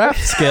racial draft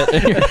skit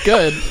and you're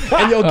good.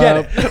 and you'll get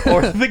it.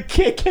 or the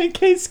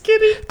KKK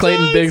skinny.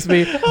 Clayton jeans.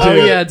 Bigsby. Oh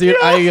yeah, dude.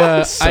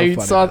 So I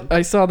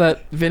funny. saw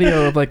that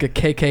video of like a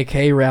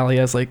KKK rally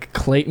as like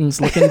Clayton's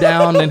looking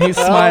down and he's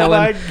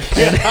smiling.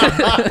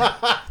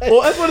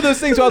 Well, that's one of those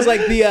things where I was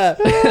like,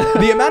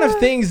 the amount of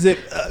things that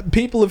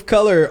people of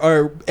color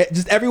are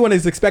just everyone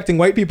is expecting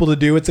white people to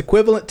do. It's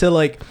equivalent to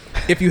like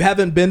if you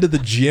haven't been to the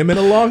gym in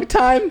a long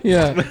time.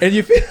 Yeah. And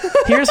you feel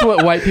Here's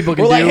what white people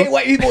can we're do. like, hey,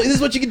 white people, this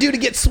is what you can do to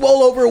get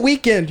swole over a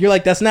weekend. You're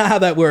like, that's not how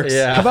that works.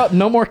 Yeah. How about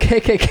no more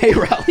KKK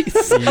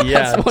rallies?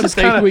 Yeah, That's one just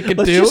thing kinda- we could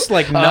let's do. just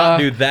like not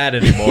do that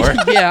anymore.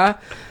 Yeah.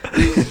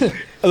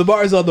 The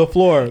bar's on the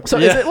floor. So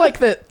is Yeah. it like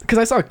that? Because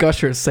I saw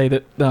Gushers say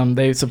that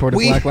they supported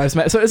Black Lives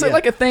Matter. So is it Yeah.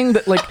 like a thing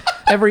that like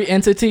every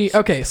entity?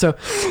 Okay, so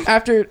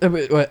after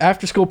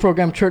school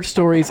program Church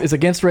Stories is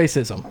against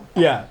racism.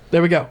 Yeah.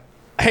 There we go.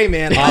 Hey,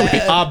 man.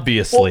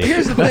 Obviously. Well,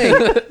 here's the thing.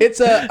 It's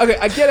okay.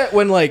 I get it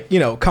when like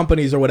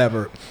companies or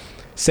whatever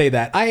say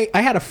that. I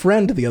had a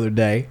friend the other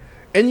day,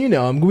 and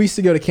we used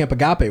to go to Camp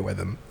Agape with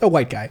him, a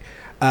white guy,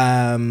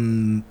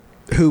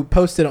 who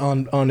posted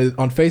on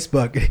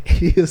Facebook.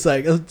 He was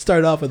like, it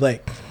started off with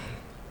like,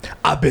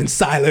 "I've been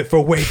silent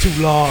for way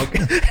too long,"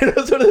 and it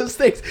was one of those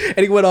things. And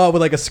he went on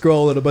with like a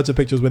scroll and a bunch of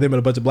pictures with him and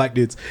a bunch of black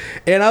dudes.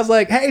 And I was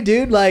like, "Hey,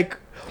 dude, like."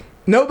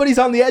 Nobody's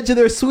on the edge of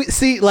their sweet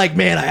seat. Like,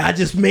 man, I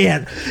just,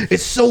 man,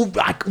 it's so.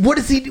 When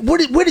is he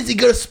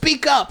gonna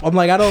speak up? I'm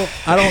like, I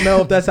don't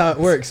know if that's how it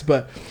works,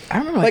 but I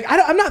remember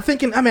I'm not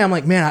thinking. I mean, I'm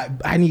like, man,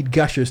 I need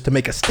Gushers to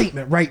make a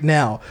statement right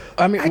now.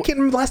 I mean, I can't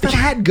remember the last time I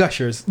had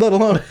Gushers, let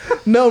alone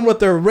knowing what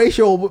their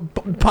racial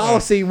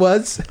policy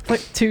was.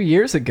 like 2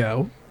 years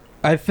ago.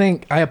 I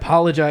think I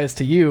apologized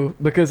to you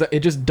because it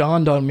just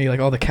dawned on me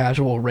like all the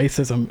casual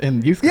racism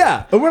in youth.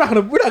 Yeah, and we're not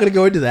gonna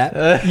go into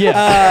that.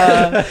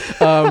 Yeah.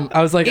 I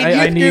was like, In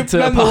I youth need group, to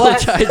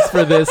nonetheless. apologize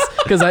for this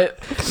because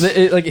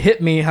it like hit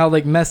me how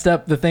like messed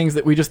up the things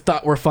that we just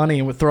thought were funny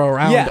and would throw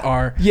around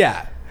are.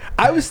 Yeah.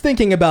 I was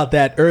thinking about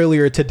that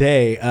earlier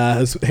today. I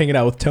was hanging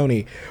out with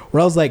Tony,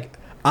 where I was like,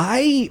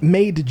 I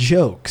made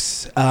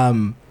jokes.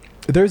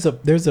 There's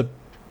a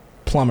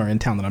plumber in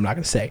town that I'm not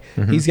going to say.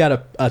 Mm-hmm. He's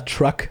got a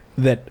truck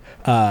that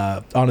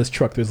on his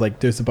truck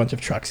there's a bunch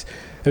of trucks.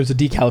 There's a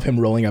decal of him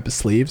rolling up his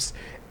sleeves,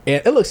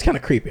 and it looks kind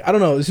of creepy. I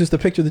don't know. It's just a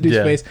picture of the dude's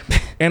Yeah. face,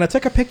 and I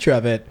took a picture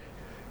of it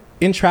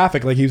in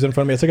traffic, like he was in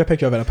front of me. I took a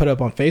picture of it. And I put it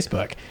up on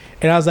Facebook,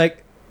 and I was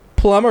like,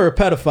 plumber or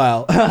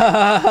pedophile?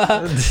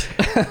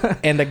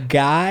 And a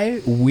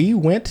guy we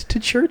went to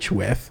church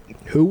with,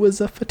 who was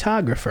a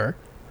photographer,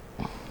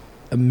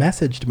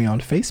 messaged me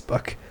on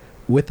Facebook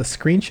with a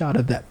screenshot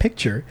of that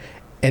picture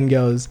and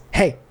goes,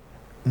 "Hey,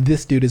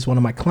 this dude is one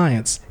of my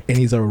clients and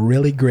he's a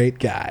really great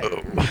guy."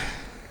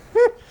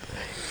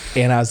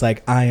 And I was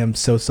like, I am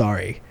so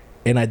sorry.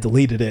 And I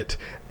deleted it.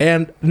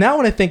 And now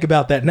when I think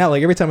about that now,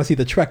 like every time I see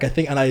the truck, I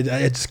think, and I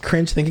just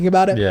cringe thinking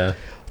about it. Yeah.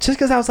 Just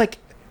because I was like,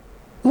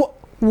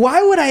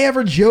 why would I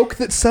ever joke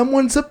that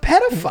someone's a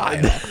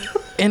pedophile?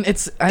 And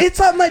it's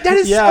I'm like, that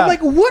is, Yeah. I'm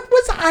like, what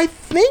was I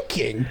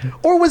thinking?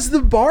 Or was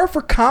the bar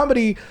for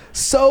comedy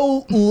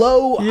so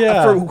low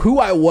Yeah. for who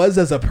I was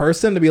as a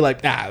person to be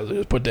like,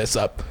 let's put this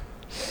up?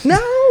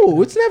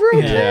 No, it's never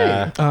okay.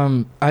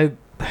 Yeah. I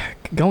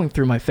going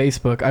through my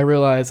Facebook, I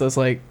realized I was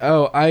like,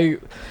 oh,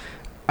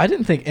 I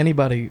didn't think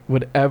anybody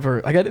would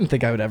ever, like, I didn't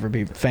think I would ever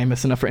be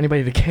famous enough for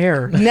anybody to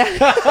care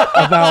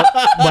about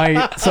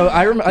my, so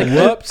I remember, like,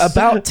 Whoops.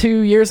 about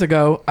 2 years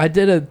ago, I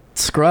did a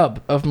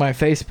scrub of my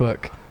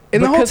Facebook.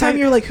 And the whole Because time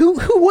you're like, who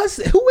was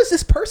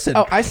this person?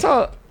 Oh, I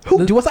saw,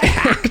 Was I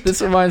hacked?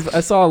 this reminds me,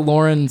 I saw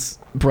Lauren's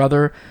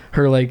brother,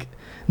 her, like,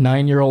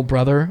 9-year-old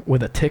brother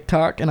with a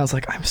TikTok, and I was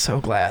like, I'm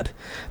so glad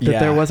that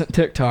there wasn't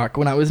TikTok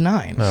when I was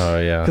 9. Oh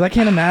yeah. Because I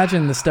can't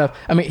imagine the stuff.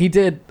 I mean, he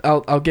did.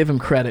 I'll give him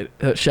credit.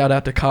 Shout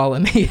out to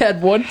Colin. He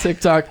had one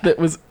TikTok that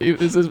was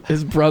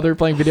his brother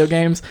playing video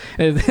games,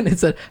 and then it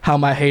said how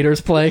my haters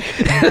play.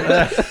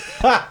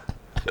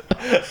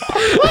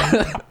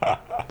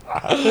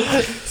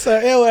 So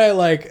anyway,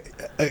 like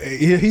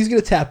he's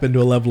gonna tap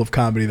into a level of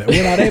comedy that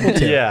we're not able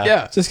to. Yeah.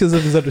 Yeah. Just because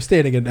of his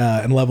understanding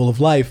and level of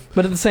life.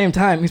 But at the same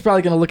time, he's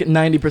probably going to look at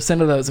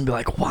 90% of those and be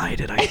like, "Why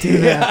did I do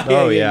that?"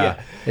 Oh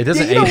yeah. It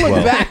doesn't You don't age look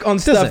well. back on It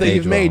stuff doesn't that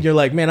you've age made. well. You're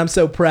like, man, I'm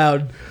so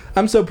proud.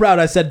 I'm so proud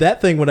I said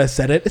that thing when I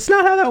said it. It's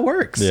not how that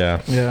works.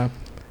 Yeah. Yeah.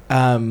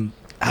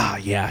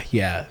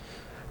 Yeah.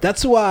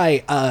 That's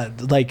why,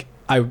 like,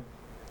 I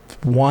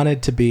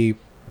wanted to be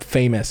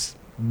famous,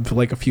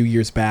 like, a few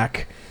years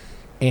back,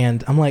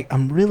 and I'm like,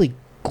 I'm really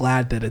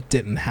glad that it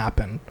didn't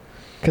happen,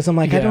 because I'm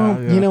like, I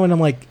don't, Yeah. you know, when I'm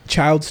like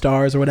child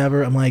stars or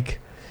whatever, I'm like,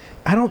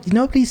 I don't.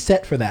 Nobody's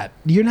set for that.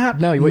 You're not.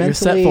 No, what you're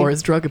set mentally- for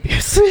is drug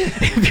abuse.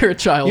 If you're a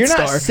child You're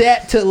star. not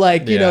set to,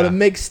 like, you know, Yeah. to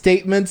make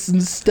statements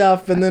and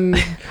stuff, and then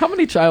How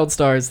many child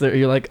stars that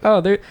you're like,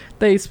 oh,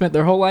 they spent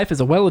their whole life as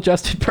a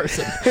well-adjusted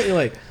person? you're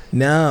like,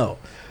 no.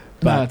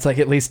 No, it's like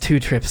at least 2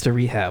 trips to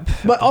rehab.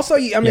 But also,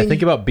 I mean,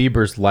 Think about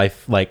Bieber's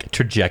life, like,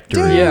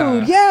 trajectory. dude,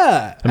 Yeah.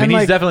 yeah. I mean, And, he's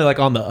like- definitely, like,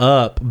 on the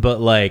up,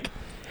 but, like,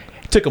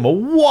 it took him a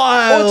while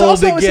Well, it's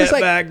also- to it's get just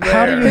like, back there.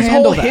 how do you His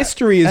handle whole that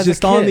history is as a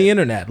just on kid? the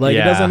internet. Like, it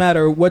Yeah. doesn't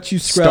matter what you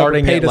scrub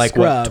Starting or pay at, to like,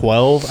 scrub. what,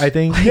 12, I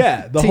think?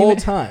 Yeah, the whole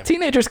time.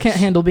 Teenagers can't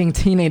handle being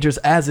teenagers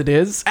as it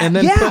is, and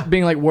then yeah.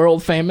 being like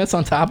world famous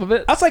on top of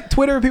it. That's like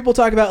Twitter. People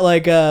talk about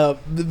like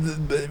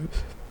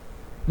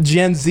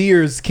Gen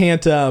Zers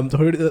can't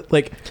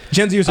like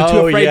Gen Zers are too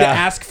Oh, afraid to yeah.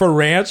 ask for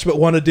ranch but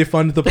want to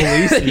defund the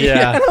police.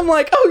 Yeah. And I'm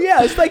like, oh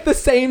yeah, it's like the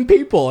same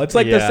people. It's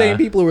like the Yeah. same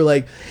people who were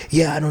like,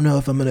 yeah, I don't know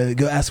if I'm gonna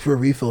go ask for a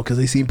refill because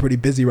they seem pretty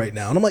busy right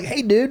now. And I'm like,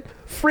 hey dude,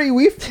 free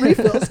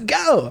refills,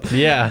 go.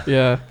 Yeah.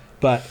 Yeah.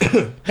 But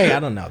hey, I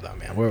don't know though,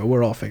 man.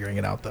 We're all figuring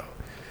it out though.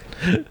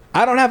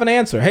 I don't have an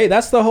answer. Hey,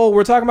 that's the whole.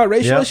 We're talking about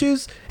racial Yep.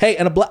 issues. Hey,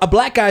 and a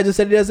black guy just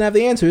said he doesn't have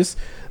the answers.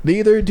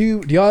 Neither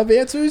do y'all have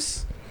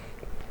answers?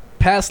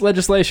 Pass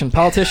legislation.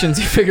 Politicians,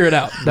 you figure it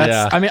out. That's.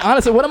 Yeah. I mean,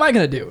 honestly, what am I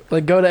gonna do?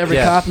 Like, go to every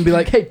Yeah. cop and be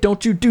like, "Hey,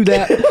 don't you do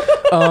that."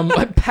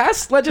 Like,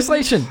 pass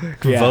legislation.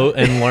 Yeah. Vote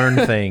and learn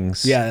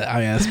things. Yeah, I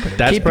mean that's pretty.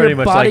 That's Keep pretty your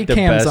much body like the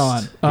cams best.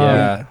 on.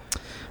 Yeah.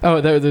 Oh,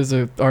 there's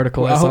an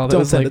article Well, I I saw hope that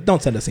was like,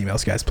 don't send us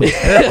emails, guys, please.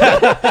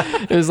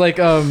 it was like,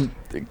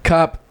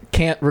 cop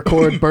can't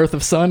record birth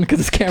of son because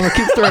his camera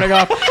keeps turning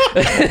off.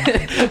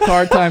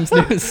 Hard Times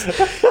News.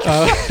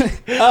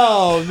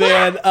 Oh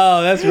man,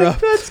 oh that's rough.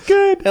 That's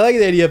good. I like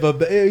the idea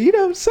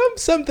of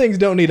some things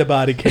don't need a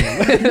body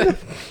cam.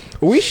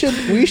 we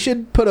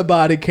should put a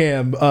body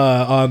cam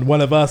on one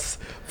of us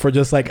for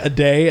just like a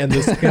day and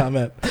just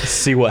comment.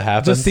 See what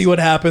happens. Just see what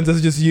happens.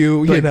 It's just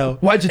you Like, know.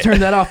 why'd you turn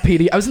that off,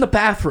 Petey? I was in the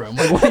bathroom.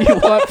 Like, what do you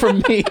want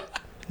from me?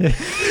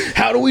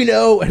 How do we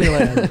know? Anyway,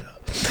 I don't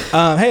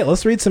know. Hey,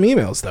 let's read some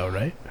emails though,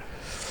 right?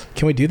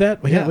 Can we do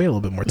that? We Yeah. gotta wait a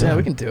little bit more time. Yeah,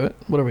 we can do it.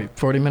 What are we?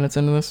 40 minutes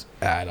into this?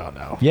 I don't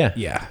know. Yeah.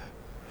 Yeah.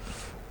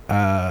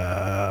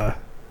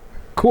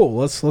 Cool.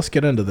 Let's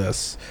get into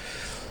this.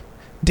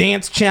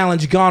 Dance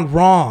challenge gone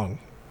wrong.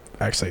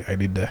 Actually, I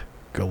need to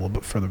go a little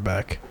bit further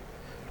back.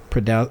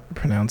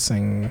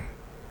 Pronouncing.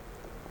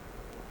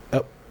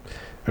 Oh,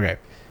 okay.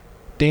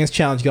 Dance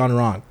challenge gone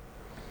wrong.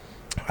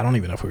 I don't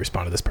even know if we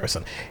respond to this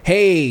person.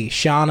 Hey,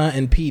 Shauna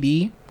and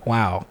PD.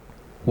 Wow.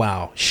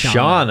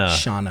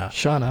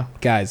 Shauna.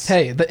 Guys.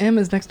 Hey, the M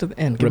is next to the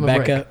N. Give him a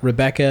break.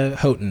 Rebecca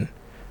Houghton.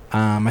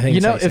 I think You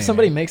it's know, how if say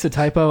somebody it. makes a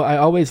typo, I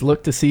always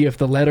look to see if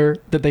the letter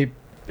that they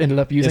ended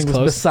up using was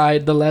close?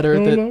 beside the letter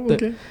that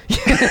okay.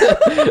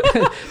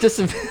 just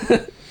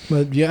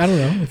But yeah, I don't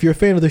know. If you're a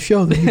fan of the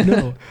show, then you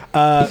know.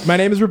 My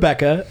name is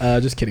Rebecca.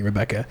 Just kidding,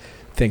 Rebecca.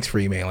 Thanks for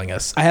emailing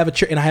us. I have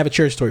a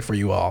church story for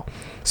you all.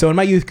 So in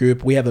my youth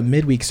group, we have a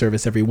midweek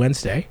service every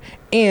Wednesday,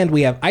 and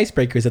we have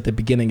icebreakers at the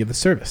beginning of the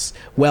service.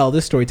 Well,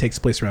 this story takes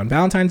place around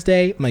Valentine's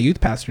Day. My youth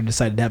pastor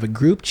decided to have a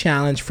group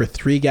challenge for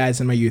 3 guys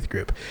in my youth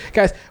group.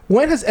 Guys,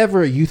 when has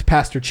ever a youth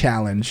pastor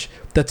challenge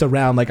that's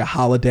around like a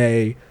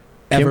holiday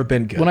ever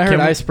been good? when I heard Can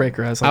we-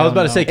 icebreaker, I was like, I was oh,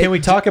 about to no. say, can we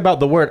talk about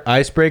the word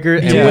icebreaker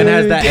and Yeah. when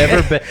has that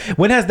ever been?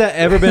 When has that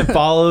ever been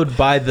followed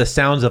by the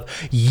sounds of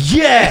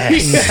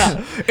yes?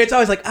 Yeah. It's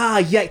always like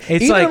yeah. It's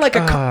even like,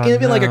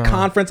 even like a no.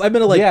 conference. I've been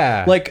to like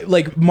Yeah.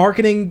 like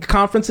marketing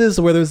conferences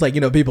where there's like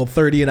people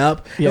 30 and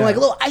up. Yeah. And like a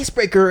little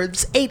icebreaker.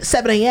 It's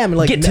 7 a.m. and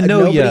like Get to know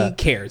nobody ya.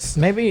 cares.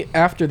 Maybe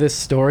after this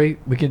story,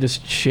 we can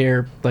just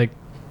share like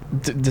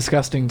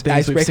disgusting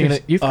things we've seen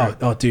at youth group.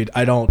 Oh, dude,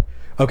 I don't.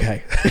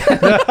 Okay.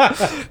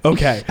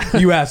 Okay.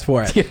 You asked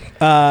for it.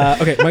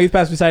 Okay. My youth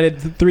pastor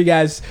decided 3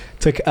 guys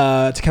to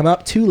come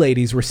up. 2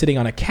 ladies were sitting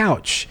on a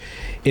couch,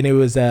 and it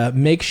was a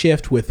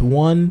makeshift with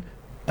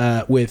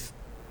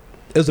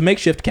it was a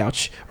makeshift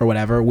couch or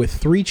whatever with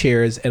 3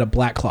 chairs and a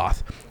black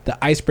cloth. The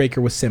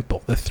icebreaker was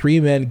simple. The 3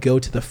 men go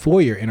to the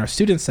foyer in our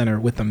student center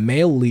with the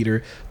male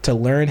leader to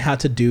learn how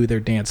to do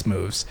their dance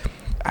moves.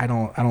 I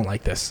don't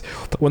like this.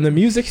 When the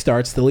music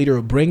starts, the leader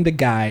will bring the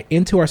guy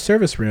into our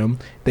service room.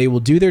 They will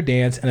do their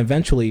dance and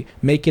eventually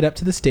make it up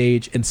to the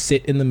stage and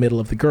sit in the middle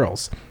of the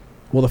girls.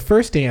 Well, the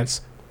first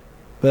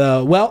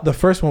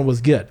one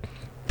was good.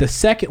 The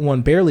second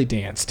one barely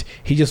danced.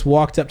 He just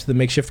walked up to the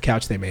makeshift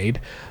couch they made.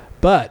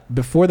 But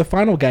before the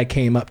final guy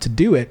came up to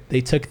do it, they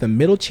took the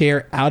middle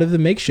chair out of the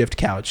makeshift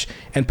couch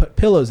and put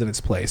pillows in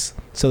its place.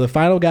 So the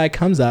final guy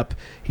comes up,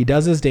 he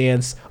does his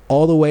dance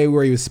all the way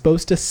where he was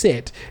supposed to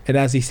sit, and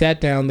as he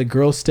sat down, the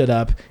girl stood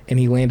up and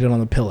he landed on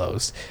the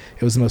pillows.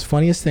 It was the most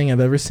funniest thing I've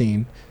ever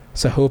seen.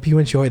 So I hope you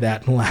enjoy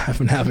that and laugh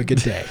and have a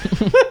good day.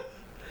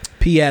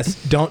 P.S.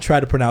 Don't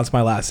try to pronounce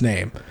my last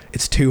name.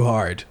 It's too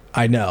hard.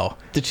 I know.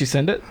 Did she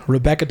send it?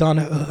 Rebecca Dawn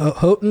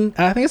Houghton.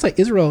 I think it's like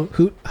Israel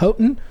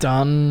Houghton.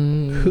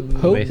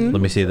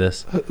 Let me see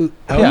this.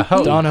 Yeah,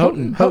 Houghton. Dawn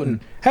Houghton.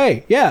 Houghton.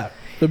 Hey, yeah,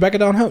 Rebecca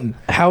Dawn Houghton.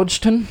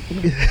 Houghton.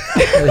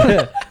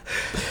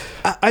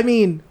 I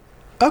mean,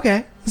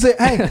 okay. So,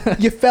 hey,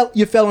 you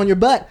fell on your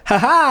butt. Ha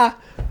ha.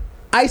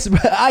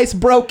 Ice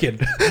broken.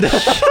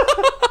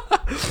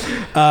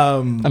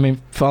 I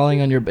mean,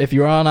 if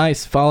you're on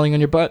ice, falling on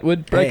your butt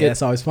would break it.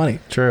 That's always funny.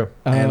 True.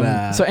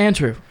 So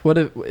Andrew, what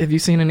have you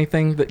seen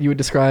anything that you would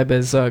describe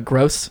as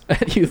gross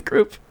at youth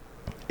group?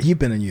 You've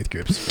been in youth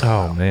groups.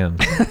 Oh man.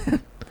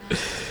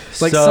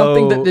 Like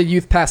something that the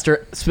youth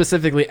pastor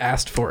specifically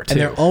asked for too.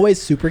 And they're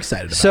always super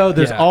excited about So it.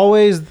 there's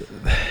always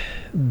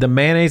the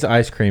mayonnaise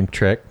ice cream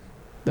trick.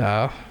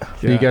 Do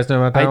you guys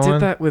know about that one? I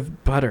did that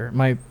with butter.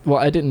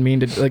 I didn't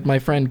mean to. Like my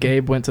friend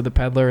Gabe went to the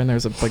peddler and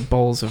there's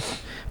bowls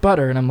of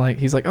butter, and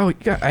he's like, "Oh, you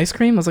got ice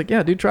cream?" I was like,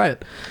 "Yeah, dude, try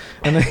it."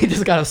 And then he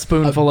just got a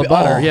spoonful of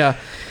butter. Yeah,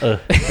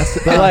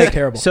 That's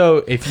terrible.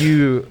 So if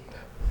you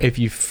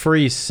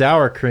freeze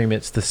sour cream,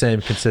 it's the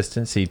same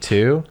consistency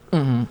too.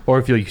 Mm-hmm. Or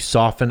if you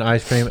soften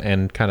ice cream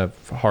and kind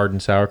of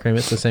harden sour cream,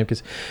 it's the same.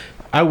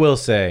 I will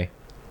say,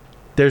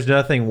 there's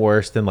nothing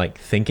worse than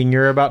thinking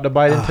you're about to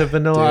bite into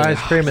vanilla ice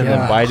cream and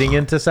then biting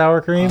into sour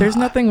cream. there's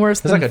nothing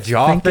worse than like a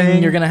jaw thinking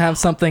thing. you're gonna have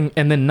something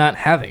and then not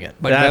having it.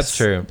 That's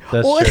true.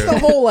 That's well, true. it's the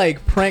whole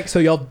prank. So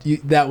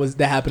that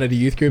happened at a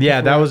youth group.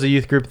 Yeah, before? that was a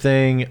youth group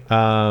thing.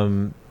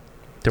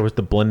 There was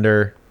the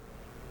blender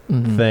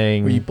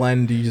thing. Where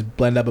you just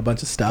blend up a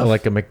bunch of stuff,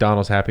 like a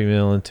McDonald's Happy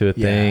Meal into a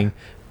thing,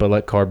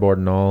 but cardboard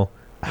and all.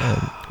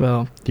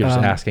 Well, You're just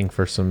asking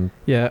for some.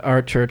 Yeah,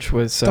 our church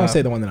was. Don't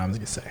say the one that I was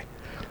gonna say.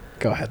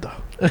 Go ahead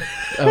though.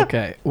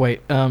 Okay,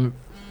 wait.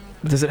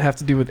 Does it have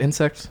to do with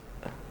insects?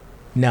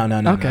 No.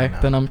 Okay,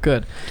 no. then I'm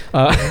good.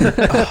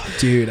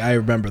 Dude, I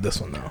remember this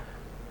one though.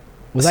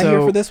 Was I here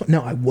for this one?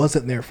 No, I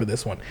wasn't there for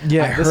this one.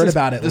 Yeah, I heard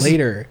about it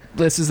later.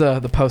 This is the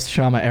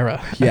post-Shama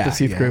era at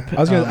this youth group.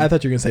 I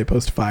thought you were gonna say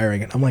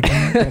post-firing, and I'm like,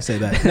 don't say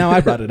that. No,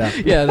 I brought it up.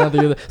 Yeah,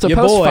 no, so Your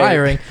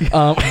post-firing,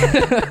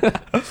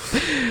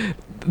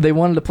 they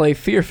wanted to play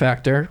Fear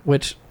Factor,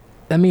 which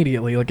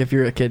immediately, if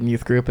you're a kid in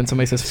youth group and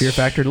somebody says Fear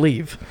Factor,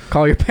 leave.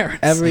 Call your parents.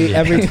 Every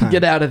time.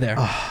 Get out of there.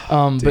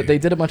 Dude. But they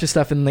did a bunch of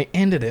stuff, and they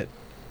ended it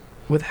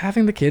with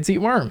having the kids eat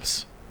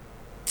worms.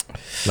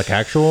 Like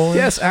actual ones?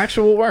 Yes,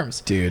 actual worms.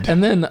 Dude.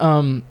 And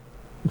then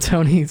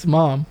Tony's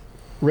mom,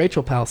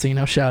 Rachel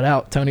Palcino, shout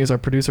out. Tony was our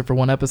producer for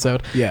one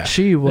episode. Yeah.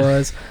 She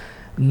was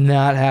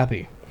not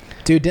happy.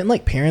 Dude,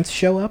 didn't parents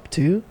show up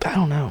too? I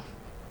don't know.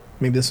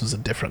 Maybe this was a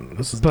different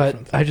But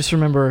thing. I just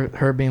remember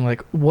her being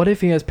like, what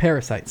if he has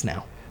parasites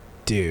now?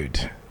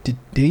 Dude. Did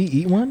he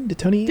eat one? Did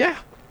Tony eat? Yeah.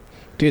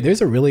 Dude,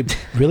 there's a really,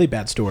 really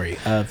bad story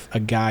of a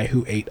guy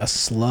who ate a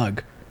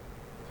slug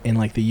in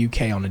the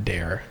UK on a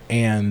dare,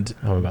 and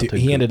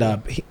he ended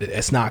up.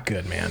 It's not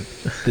good, man.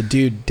 The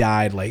dude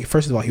died.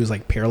 First of all, he was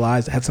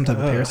paralyzed. Had some type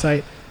of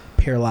parasite,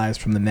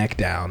 paralyzed from the neck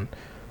down,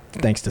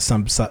 thanks to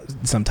some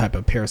type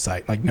of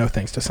parasite. No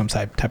thanks to some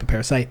type of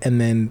parasite,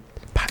 and then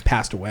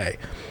passed away.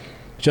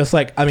 Just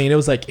it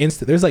was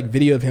instant. There's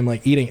video of him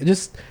eating it.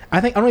 Just I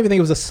don't even think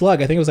it was a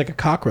slug. I think it was a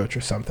cockroach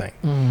or something.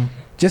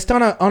 Just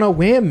on a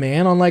whim,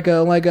 man. On a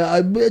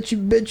I bet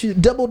you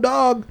double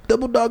dog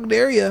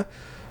dare ya.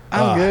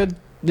 I'm good.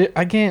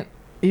 I can't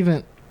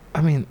even.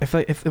 I mean, if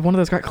one of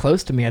those got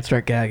close to me, I'd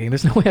start gagging.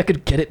 There's no way I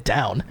could get it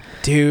down,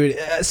 dude.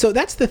 So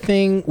that's the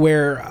thing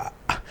where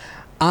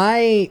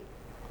I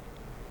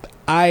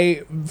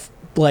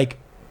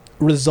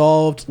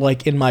resolved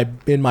in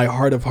my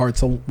heart of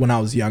hearts when I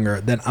was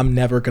younger that I'm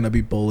never gonna be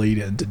bullied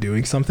into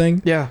doing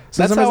something. Yeah.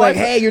 So that's somebody's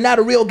hey, you're not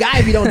a real guy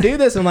if you don't do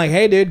this. I'm like,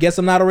 hey, dude, guess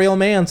I'm not a real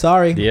man.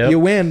 Sorry. Yep. You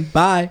win.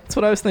 Bye. That's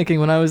what I was thinking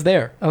when I was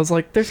there. I was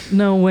like, there's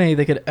no way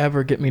they could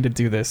ever get me to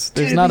do this.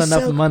 There's Dude, not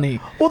enough money.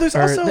 Well, there's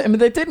also. I mean,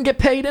 they didn't get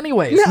paid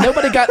anyways. No.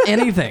 Nobody got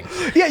anything.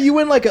 Yeah, you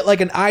win an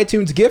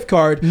iTunes gift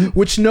card,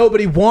 which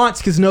nobody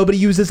wants because nobody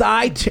uses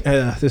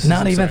iTunes.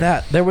 Not even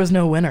that. There was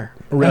no winner.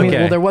 I mean, Okay.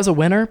 well, there was a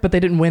winner, but they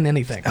didn't win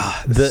anything.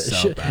 This is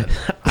so bad.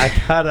 I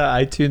got an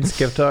iTunes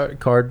gift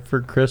card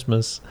for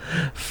Christmas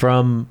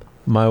from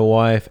my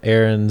wife,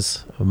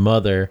 Erin's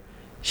mother.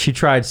 She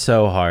tried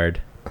so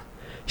hard.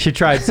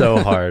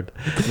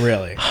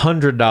 Really?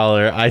 $100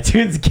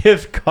 iTunes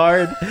gift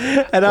card.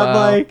 And I'm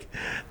Wow. like,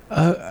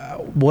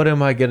 what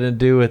am I going to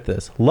do with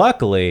this?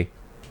 Luckily,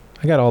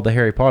 I got all the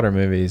Harry Potter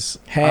movies.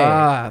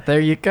 Hey, There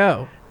you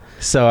go.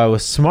 So I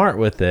was smart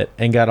with it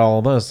and got all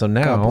of those. So God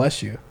now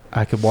bless you.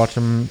 I could watch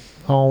them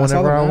all That's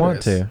all whenever that I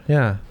want matters. to.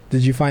 Yeah.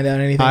 Did you find out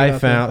anything? I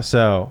about found,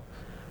 so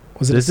that?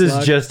 Was it this a is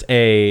slug?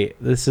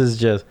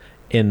 just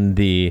in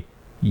the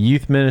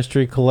youth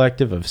ministry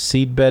collective of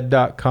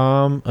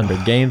seedbed.com under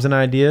games and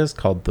ideas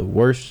called the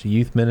worst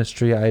youth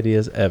ministry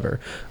ideas ever.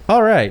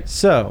 All right.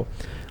 So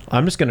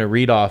I'm just going to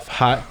read off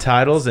hot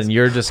titles and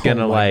you're just going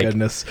to Oh my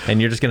goodness. and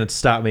you're just going to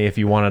stop me if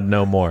you want to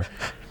know more.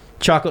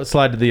 Chocolate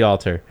Slide to the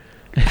Altar.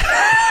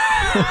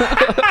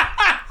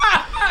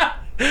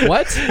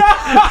 What?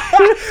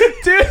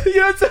 Dude, you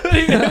know what's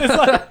funny? It's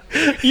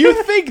like,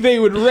 you think they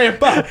would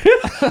ramp up.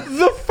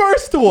 The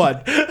first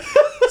one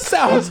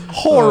sounds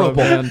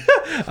horrible. Oh, man.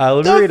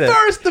 Let me read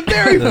it. the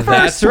very first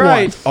That's one.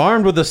 right.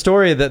 Armed with a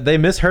story that they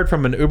misheard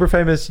from an uber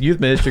famous youth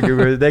ministry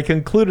group, they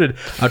concluded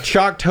a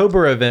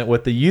Chalktober event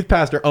with the youth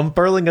pastor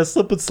unfurling a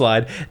slip and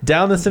slide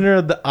down the center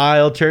of the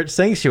aisle church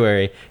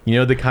sanctuary. You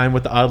know, the kind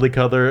with the oddly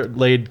colored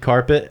laid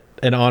carpet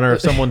in honor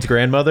of someone's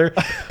grandmother.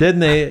 Then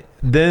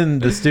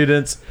the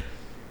students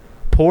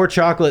pour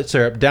chocolate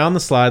syrup down the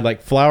slide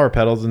like flower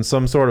petals in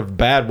some sort of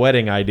bad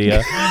wedding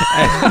idea.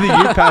 And the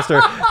youth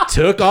pastor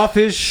took off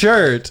his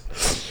shirt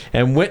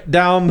and went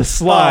down the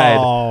slide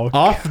Oh,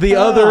 off the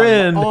other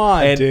end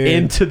on, and dude.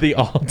 into the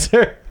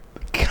altar.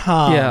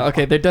 Come Yeah,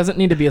 okay, there doesn't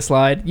need to be a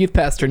slide. Youth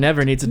pastor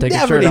never needs to take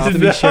Never his shirt needs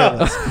off. to be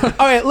shirtless.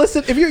 All right,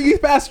 listen. If you're a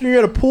youth pastor and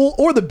you're at a pool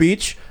or the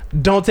beach,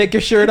 don't take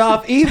your shirt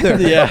off either.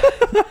 Yeah.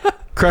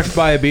 Crushed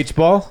by a beach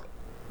ball.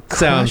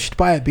 Crushed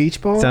by a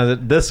beach ball. Sounds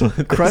this one.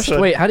 Crushed?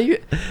 Wait, how do you...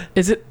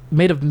 Is it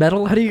made of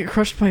metal? How do you get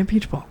crushed by a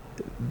beach ball?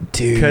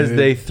 Dude, Because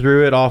they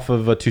threw it off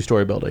of a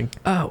 2-story building.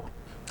 Oh.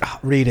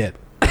 read it.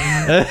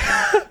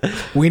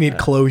 We need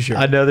closure.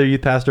 Another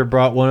youth pastor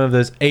brought one of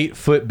those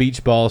 8-foot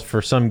beach balls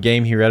for some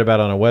game he read about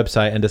on a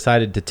website and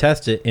decided to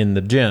test it in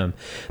the gym.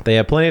 They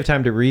had plenty of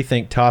time to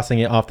rethink tossing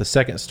it off the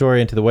second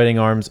story into the waiting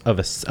arms of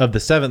the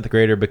 7th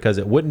grader because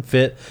it wouldn't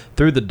fit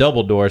through the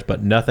double doors,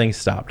 but nothing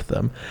stopped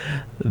them.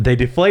 They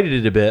deflated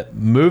it a bit,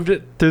 moved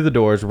it through the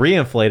doors,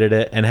 reinflated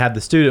it, and had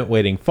the student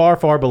waiting far,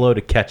 far below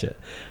to catch it.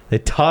 They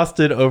tossed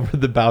it over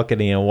the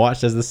balcony and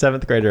watched as the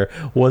 7th grader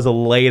was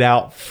laid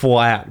out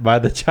flat by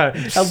the child. A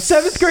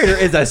 7th grader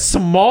is a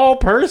small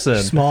person.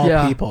 Small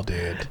Yeah. people,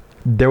 dude.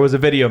 There was a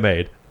video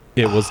made.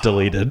 It was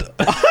deleted.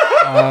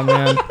 Oh,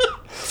 man.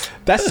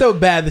 That's so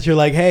bad that you're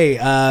like, hey,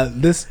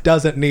 this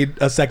doesn't need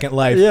a second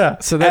life. Yeah.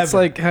 So that's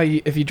Ever. like how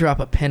you, if you drop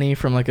a penny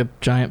from like a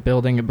giant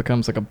building, it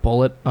becomes like a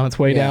bullet on its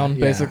way Yeah, down,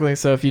 yeah. basically.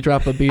 So if you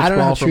drop a beach I don't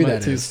know ball how from true a that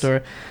is. two-story,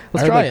 I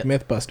let's heard, try like, it.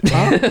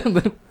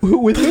 Mythbusters.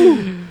 With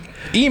who?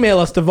 Email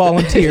us to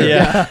volunteer.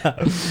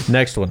 Yeah.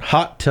 Next one.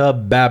 Hot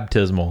tub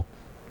baptismal.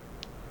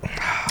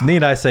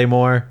 Need I say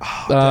more?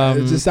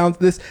 It just sounds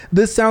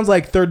this sounds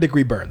like 3rd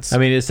degree burns. I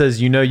mean, it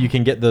says, you know, you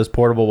can get those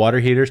portable water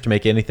heaters to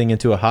make anything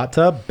into a hot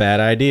tub.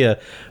 Bad idea.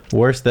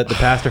 Worse that the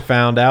pastor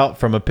found out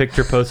from a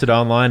picture posted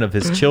online of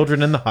his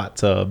children in the hot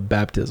tub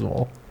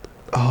baptismal.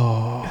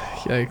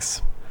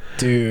 Yikes.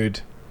 Dude,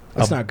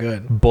 that's not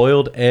good.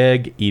 Boiled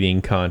egg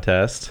eating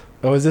contest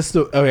Oh, is this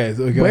the okay?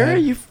 So go Where ahead. are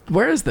you?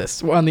 Where is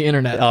this? On the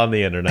internet. on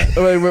the internet.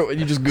 Wait,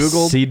 you just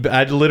Googled?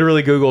 I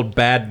literally Googled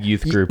bad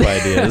youth group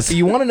ideas.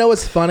 You want to know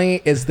what's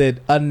funny is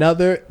that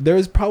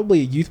there's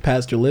probably a youth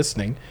pastor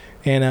listening,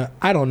 and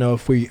I don't know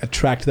if we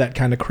attract that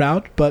kind of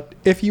crowd, but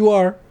if you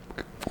are,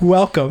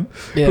 welcome.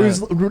 Yeah.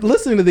 Who's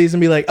listening to these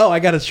and be like, oh, I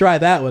got to try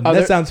that one. Oh, that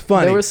there- sounds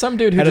funny. There was some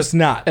dude who and just it's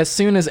not. as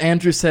soon as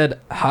Andrew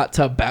said hot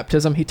tub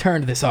baptism, he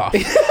turned this off.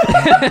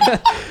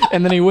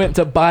 And then he went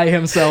to buy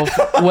himself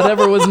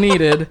whatever was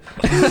needed.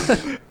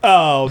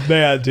 Oh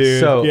man,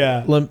 dude. So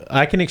yeah.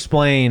 I can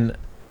explain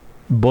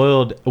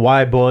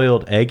why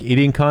boiled egg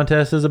eating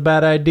contest is a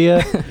bad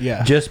idea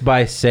Yeah. just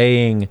by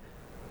saying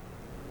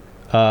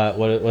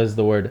what was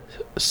the word,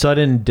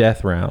 sudden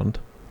death round.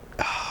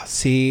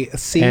 See,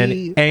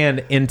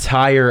 And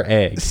entire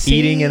egg. See?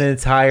 Eating an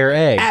entire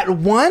egg. at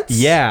once.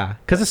 Yeah,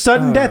 because it's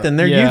sudden death in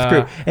their yeah. youth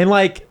group. And,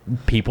 like,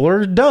 people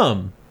are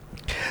dumb.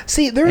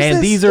 See, there's And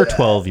this, these are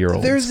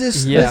 12-year-olds. There's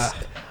this. Yeah. this-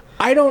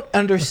 I don't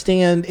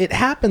understand. It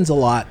happens a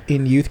lot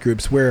in youth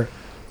groups where,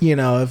 you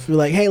know, if you're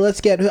like, hey,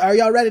 are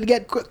y'all ready to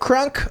get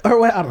crunk or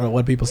what? I don't know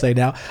what people say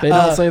now. They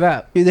don't say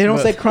that. They don't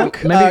But say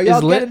crunk. Maybe Y'all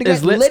is ready lit, to get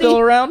is lit litty? still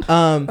around?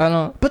 I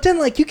don't. But then,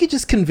 like, you could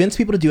just convince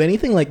people to do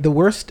anything. Like, the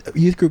worst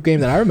youth group game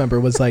that I remember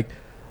was like,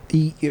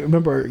 you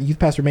remember youth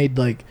pastor made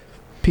like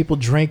people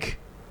drink.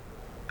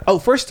 Oh,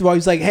 first of all,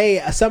 he's like,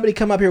 hey, somebody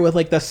come up here with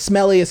like the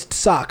smelliest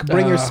sock.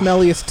 Bring your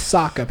smelliest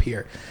sock up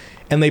here.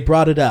 And they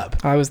brought it up.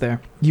 I was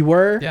there. You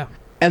were? Yeah.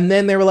 And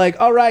then they were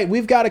like, all right,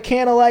 we've got a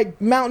can of like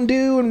Mountain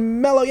Dew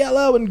and Mellow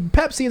Yellow and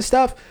Pepsi and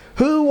stuff.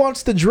 Who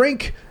wants to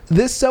drink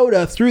this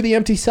soda through the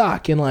empty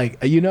sock? And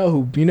like, you know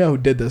who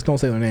did this. Don't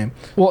say their name.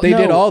 Well, they no,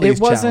 did all these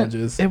it wasn't,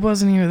 challenges. It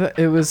wasn't even that.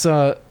 It was.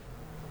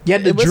 You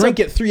had to it was drink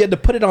it through. You had to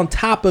put it on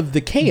top of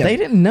the can. They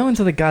didn't know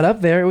until they got up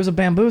there. It was a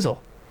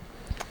bamboozle.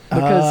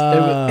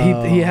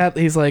 Because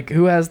he's like,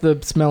 who has the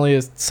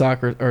smelliest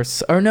sock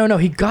or no,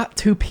 he got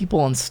two people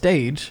on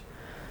stage,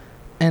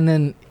 and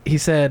then he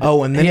said,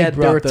 and then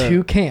there were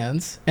two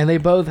cans, and they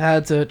both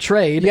had to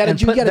trade and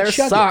put their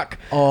sock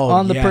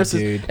on the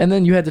person, and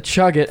then you had to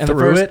chug it and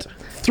through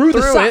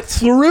the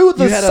sock.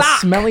 You had a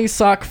smelly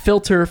sock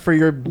filter for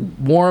your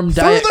warm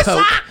Diet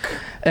Coke.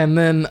 And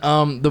then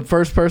the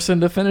first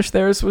person to finish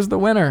theirs was the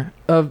winner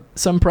of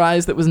some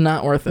prize that was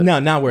not worth it. No,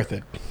 not worth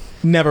it.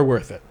 Never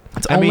worth it.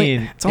 It's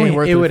only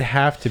worth it. It would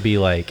have to be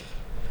like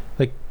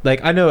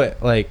I know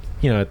it, like,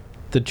 you know,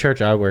 the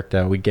church I worked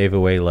at, we gave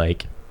away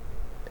like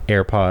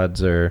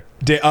AirPods or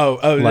no,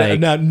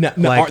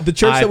 like the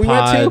church that we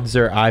went to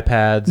or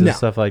iPads and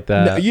stuff like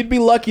that. No, you'd be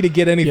lucky to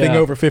get anything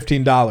over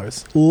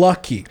 $15.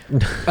 Lucky.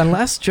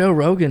 Unless Joe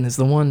Rogan is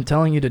the one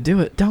telling you to do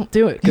it, don't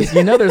do it, because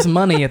you know there's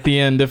money at the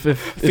end if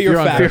you're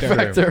on Fear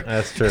Factor.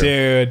 That's true,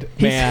 dude.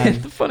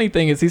 Man, the funny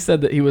thing is, he said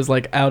that he was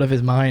like out of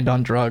his mind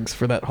on drugs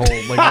for that whole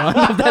like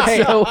run of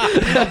that show.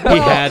 He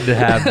had to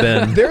have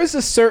been. There's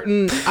a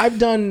certain. I've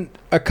done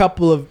a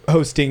couple of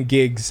hosting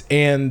gigs,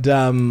 and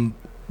I'm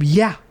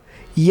not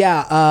saying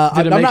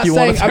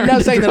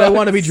that I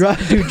want to be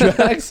do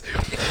drugs,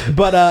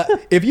 but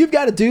if you've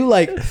got to do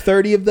like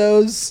 30 of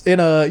those in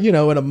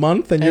a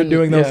month, and you're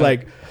doing those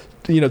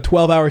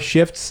 12-hour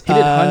shifts, he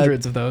did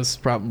hundreds of those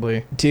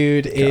probably.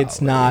 Dude,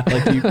 it's not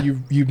like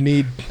you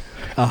need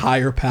a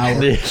higher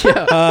power.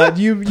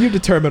 You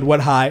determine how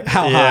high.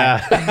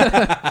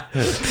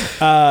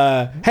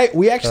 Hey,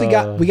 we actually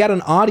got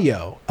an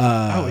audio.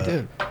 We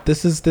did.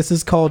 This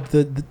is called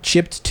the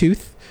chipped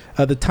tooth.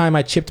 The time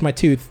I chipped my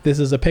tooth. This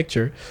is a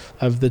picture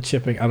of the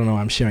chipping. I don't know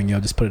why I'm showing you.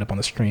 I'll just put it up on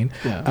the screen.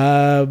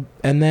 Yeah.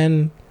 And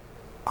then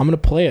I'm going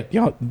to play it. Do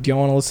y'all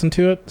want to listen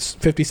to it? It's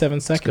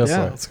 57 seconds.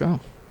 Let's go.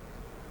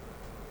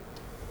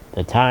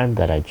 The time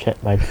that I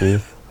chipped my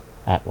tooth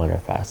at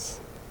Winterfest.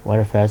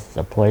 Winterfest is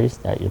a place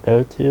that you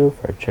go to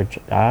for church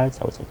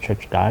guides. I was a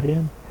church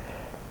guardian.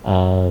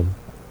 I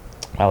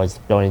was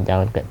going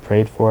down to get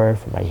prayed for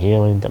my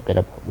healing to get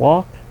up and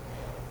walk.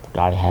 The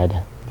guy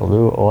had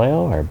blue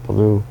oil or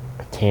blue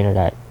container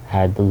that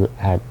had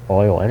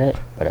oil in it,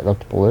 but it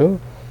looked blue.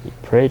 He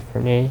prayed for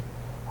me.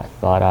 I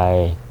thought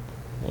I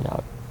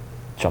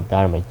jumped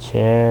out of my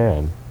chair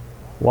and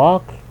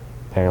walk.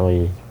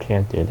 Apparently you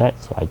can't do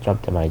that, so I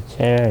jumped in my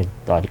chair and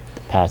thought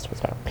the pastor was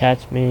going to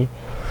catch me.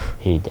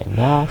 He did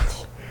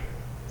not.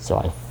 So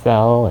I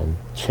fell and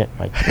chipped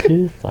my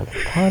tooth on the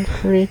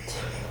concrete.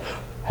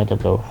 I had to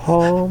go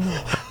home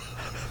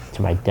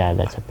to my dad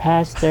that's a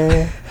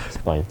pastor,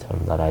 explain to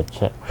him that I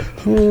chipped my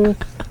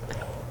tooth.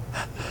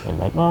 And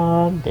my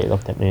mom, they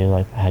looked at me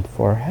like I had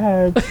 4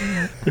 heads.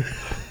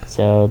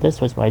 So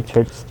this was my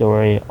church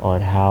story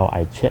on how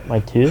I chipped my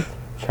tooth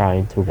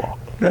trying to walk.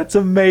 That's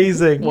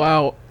amazing.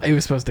 Wow, he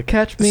was supposed to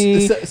catch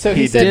me. So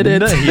he did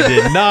it. He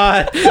did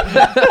not.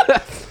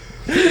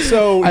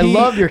 So I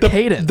love your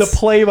cadence. The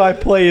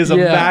play-by-play is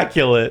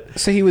immaculate.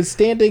 So he was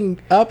standing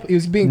up. He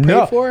was being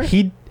prayed for.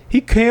 He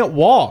can't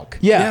walk.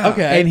 Yeah.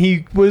 Okay. And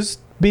he was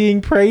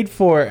being prayed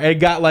for and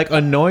got like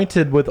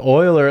anointed with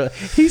oil, or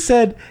he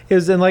said it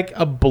was in like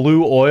a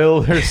blue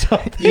oil or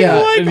something. Yeah.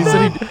 Like And he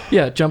said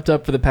he jumped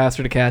up for the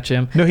pastor to catch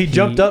him. No, he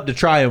jumped up to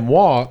try and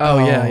walk. Oh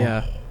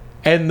yeah.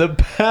 And the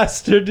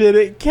pastor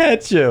didn't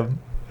catch him.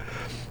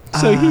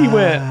 So he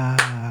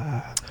went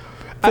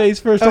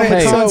face first on the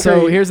Hey, concrete.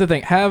 so here's the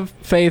thing: have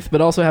faith,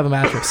 but also have a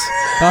mattress.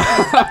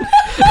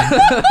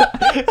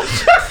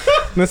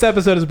 This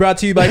episode is brought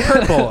to you by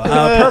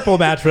Purple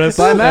Mattress.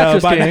 By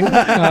Mattress King.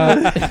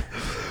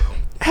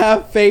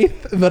 Have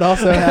faith, but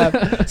also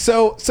have.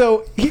 So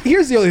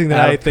here's the only thing that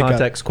Out I of think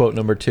context quote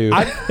number 2.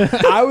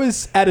 I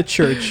was at a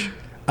church,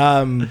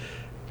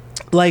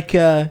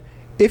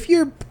 if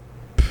you're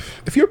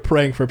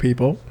praying for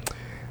people,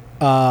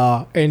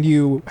 and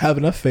you have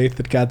enough faith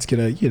that God's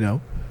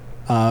gonna,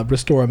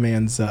 restore a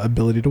man's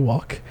ability to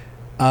walk,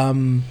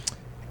 and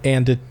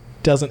it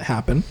doesn't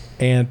happen,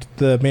 and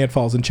the man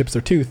falls and chips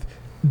their tooth.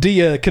 Do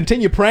you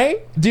continue praying?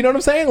 Do you know what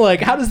I'm saying?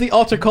 Like, how does the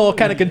altar call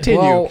kind of continue?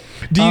 Well,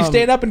 do you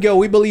stand up and go,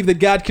 "We believe that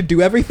God could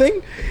do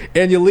everything,"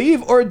 and you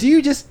leave, or do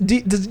you just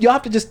you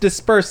have to just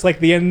disperse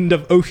like the end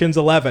of Ocean's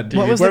 11,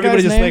 What was where the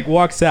everybody guy's just name? like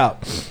walks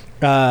out?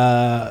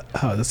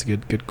 That's a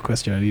good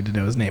question. I need to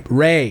know his name.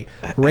 Ray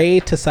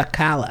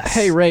Tasakalis.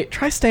 Hey Ray,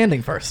 try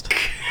standing first.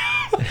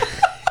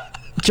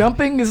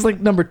 Jumping is like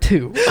number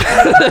 2.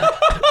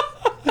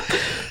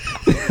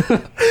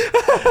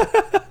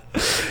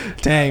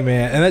 Dang,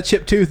 man, and that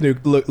chipped tooth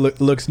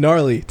looks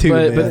gnarly too.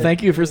 But man.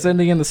 thank you for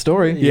sending in the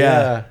story.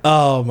 Yeah.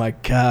 Oh my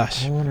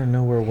gosh. I want to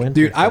know where Winterfest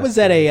Dude, I was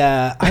at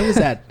a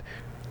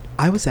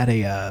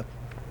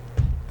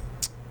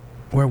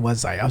where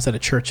was I? I was at a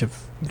Church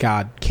of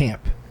God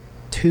camp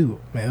 2.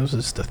 Man, it was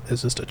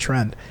just a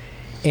trend.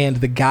 And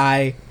the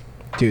guy,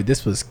 dude,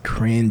 this was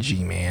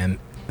cringy, man.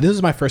 This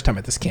was my first time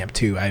at this camp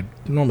too. I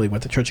normally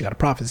went to Church of God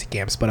Prophecy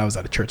camps, but I was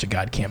at a Church of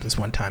God camp this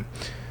one time,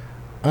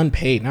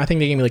 unpaid. And I think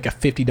they gave me like a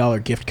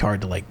 $50 gift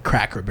card to like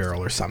Cracker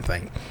Barrel or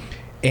something.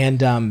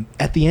 And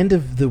at the end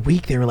of the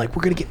week, they were like,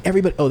 "We're gonna get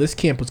everybody." Oh, this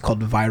camp was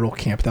called Viral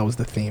Camp. That was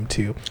the theme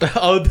too.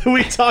 Oh,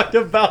 we talked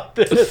about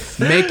this.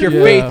 Make your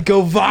faith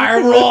go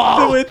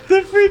viral with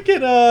the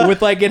freaking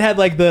with like it had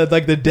like the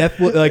death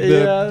like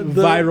the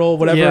viral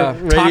whatever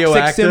toxic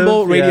radioactive,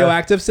 symbol,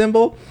 radioactive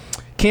symbol.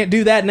 Can't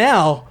do that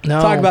now.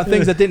 No. Talk about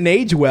things that didn't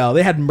age well.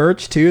 They had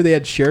merch too. They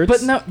had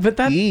shirts. But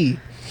that E.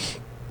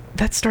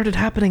 that started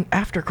happening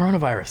after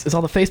coronavirus. Is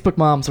all the Facebook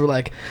moms were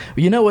like,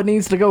 you know what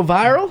needs to go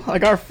viral?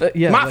 Like Your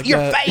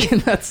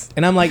faith. That's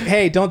And I'm like,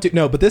 hey, don't do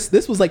no. But this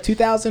was like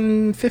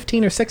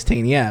 2015 or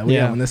 16. Yeah,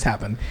 when this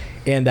happened.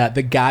 And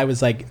the guy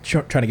was like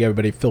trying to get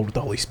everybody filled with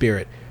the Holy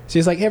Spirit. So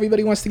he's like, hey,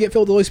 everybody wants to get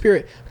filled with the Holy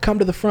Spirit. Come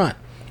to the front.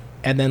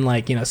 And then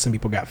like some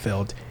people got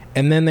filled.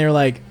 And then they're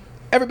like,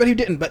 everybody who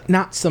didn't, but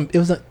not some. It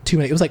was not too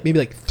many. It was like maybe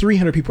like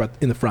 300 people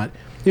in the front.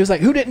 He was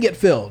like, who didn't get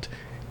filled?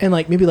 And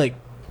like maybe like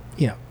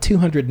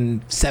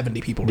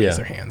 270 people raised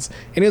their hands.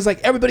 And he was like,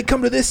 everybody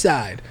come to this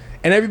side.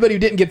 And everybody who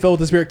didn't get filled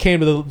with the Spirit came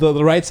to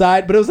the right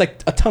side, but it was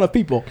like a ton of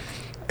people.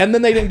 And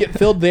then they didn't get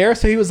filled there,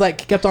 so he was like,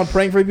 kept on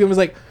praying for people and was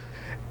like,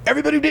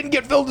 everybody who didn't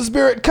get filled with the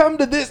Spirit, come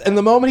to this. And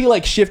the moment he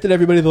like shifted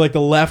everybody to like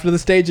the left of the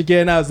stage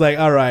again, I was like,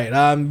 all right,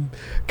 I'm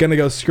gonna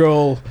go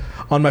scroll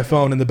on my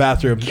phone in the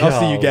bathroom. I'll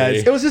see you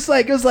guys. It was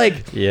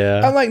like,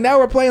 yeah. I'm like, now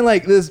we're playing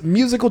like this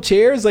musical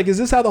chairs. Like, is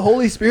this how the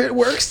Holy Spirit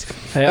works?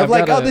 Hey, I'm I've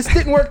like, got this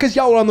didn't work because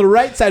y'all were on the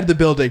right side of the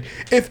building.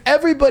 If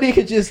we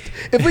could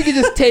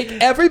just take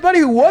everybody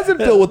who wasn't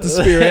filled with the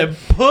Spirit And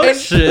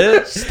push it.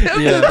 them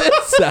to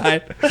this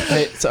side.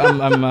 Hey, so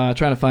I'm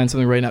trying to find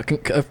something right now.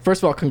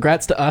 First of all,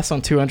 congrats to us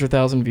on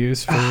 200,000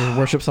 views for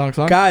Worship Song.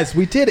 Guys,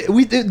 we did it.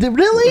 We did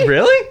really?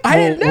 Really? I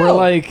didn't know. We're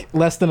like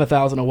less than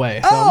 1,000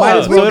 away. So Oh, might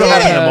as we well did go it.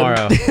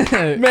 ahead.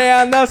 Tomorrow.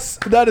 Man,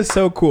 that is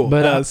so cool.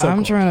 But That is so I'm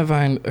cool. trying to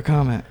find a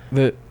comment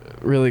that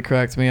really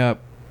cracked me up.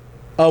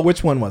 Oh,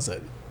 which one was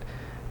it?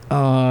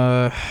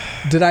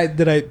 Did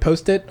I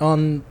post it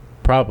on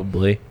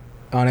Probably.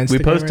 Instagram? We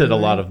posted or a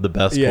lot anything? of the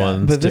best Yeah.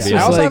 ones. But this to was be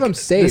I also honest. have them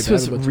saved. This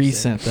was I was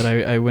recent that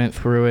I went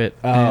through it,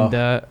 Oh.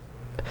 and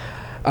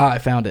I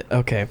found it.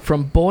 Okay,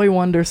 from Boy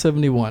Wonder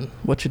 71.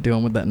 What you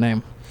doing with that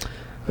name?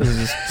 This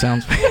just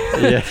sounds.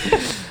 Yeah.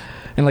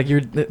 And like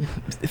you're Boy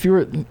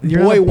not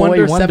Boy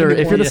Wonder Wonder.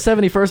 If you're the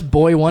 71. 71st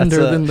Boy Wonder,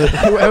 That's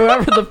then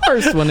whoever the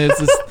first one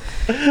is.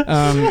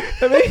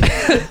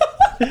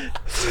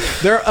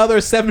 There are other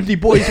 70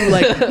 boys who were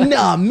like,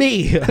 nah,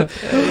 me.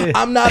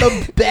 I'm not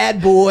a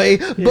bad boy,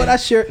 but I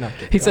sure. No,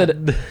 He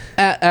said,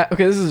 okay,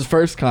 this is his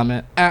first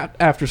comment. At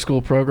after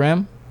school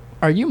program,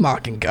 are you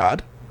mocking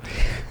God?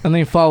 And then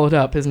he followed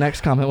up. His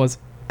next comment was,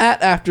 at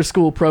after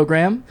school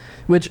program,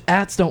 which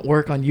ats don't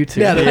work on YouTube.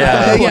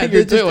 Yeah, What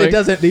you're doing. it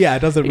doesn't. Yeah, it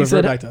doesn't He revert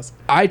said, back to us.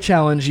 I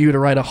challenge you to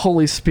write a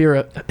Holy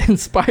Spirit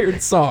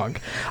inspired song.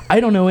 I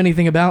don't know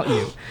anything about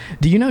you.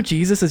 Do you know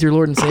Jesus as your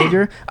Lord and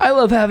Savior? I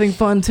love having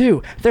fun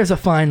too. There's a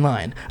fine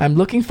line. I'm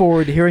looking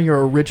forward to hearing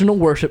your original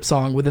worship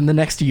song within the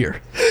next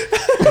year.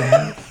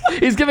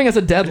 He's giving us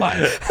a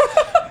deadline.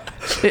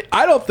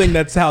 I don't think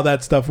that's how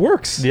that stuff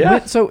works.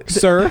 Yeah. So,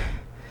 Sir.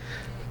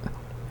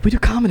 we do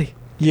comedy.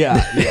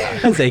 Yeah.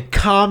 That's a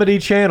comedy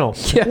channel.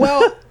 Yeah.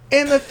 Well,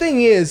 and the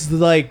thing is,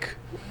 like,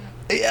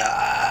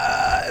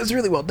 it's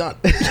really well done.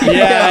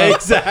 Yeah,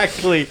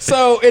 exactly.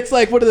 So it's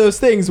like one of those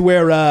things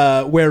where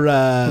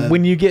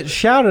When you get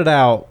shouted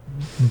out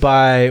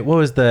by what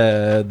was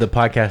the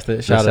podcast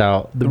that shouted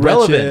out the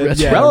relevant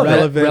Wretched, yeah,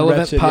 relevant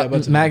Wretched, yeah,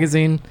 bunch of-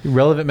 magazine.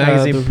 relevant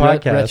magazine the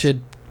podcast.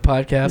 Wretched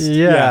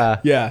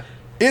podcast. Yeah.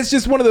 It's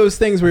just one of those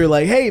things where you're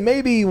like, hey,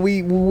 maybe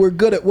we're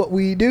good at what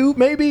we do,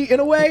 maybe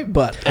in a way,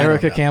 but I don't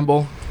Erica know.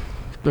 Campbell.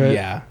 Right?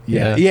 Yeah,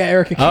 Yeah.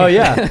 Erica Campbell. Oh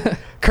yeah.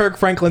 Kirk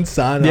Franklin's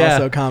son Yeah.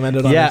 also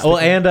commented on Yeah. Instagram. Well,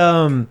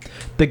 and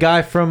the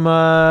guy from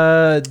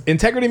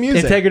Integrity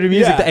Music. Integrity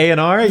Music, the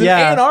A&R. The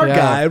Yeah. A&R Yeah.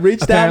 guy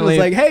reached out and was Apparently-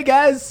 like, hey,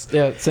 guys.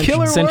 Yeah,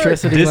 Killer work.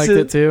 Centricity This liked is-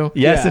 it too.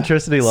 Yeah, Yeah.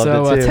 Centricity loved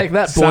So it too. take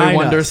that, Boy Sign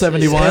Wonder us.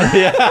 71.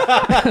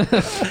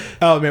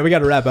 Oh, man, we got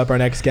to wrap up. Our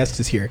next guest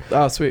is here.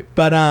 Oh, sweet.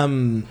 But,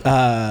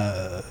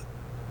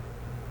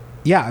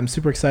 yeah, I'm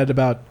super excited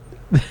about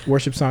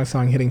Worship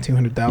Song hitting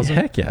 200,000.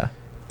 Heck yeah.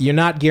 You're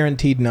not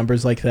guaranteed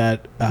numbers like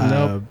that.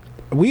 Nope.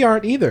 We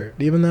aren't either,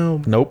 even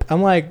though Nope.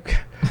 I'm like,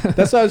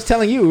 that's what I was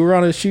telling you. We were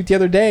on a shoot the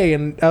other day,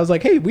 and I was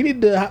like, hey, we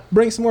need to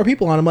bring some more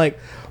people on. I'm like,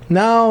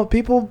 no,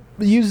 people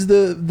use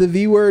the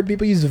V word.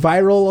 People use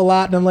viral a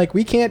lot. And I'm like,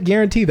 we can't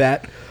guarantee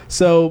that.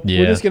 So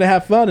Yeah. we're just going to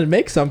have fun and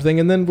make something,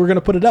 and then we're going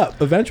to put it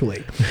up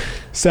eventually.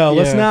 So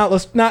Yeah.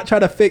 let's not try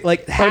to fake,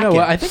 like, I hack know. it.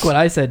 I think what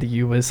I said to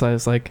you was, I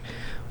was like,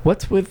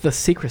 what's with the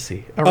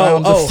secrecy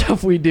around the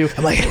stuff we do?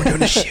 I'm like, hey, we're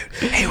doing a shoot.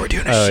 Hey, we're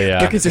doing a Oh shoot.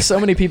 yeah. Because there's so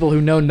many people who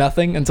know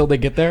nothing until they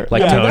get there.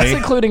 Like That's Tony.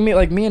 including me.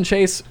 Like me and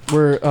Chase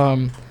were,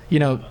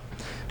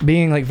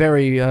 being like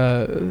very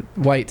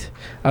white.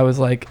 I was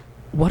like,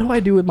 what do I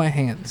do with my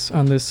hands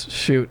on this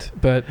shoot?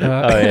 But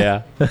Oh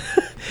yeah.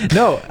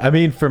 No, I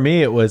mean for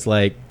me it was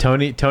like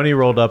Tony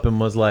rolled up and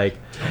was like,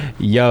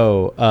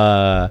 "Yo,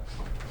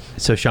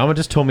 so Shama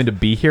just told me to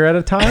be here at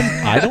a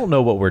time. I don't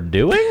know what we're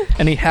doing."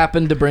 and he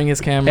happened to bring his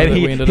camera. And that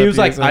he we ended was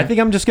up like, using. "I think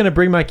I'm just gonna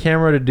bring my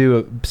camera to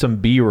do some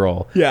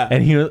B-roll." Yeah.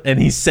 And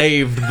he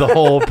saved the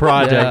whole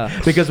project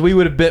Yeah. because we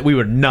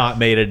would not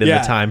made it in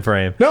Yeah. the time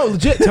frame. No,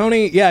 legit,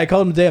 Tony. Yeah, I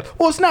called him the day up.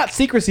 Well, it's not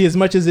secrecy as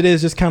much as it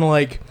is just kind of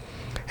like,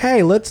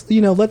 hey, let's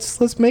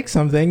make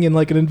something in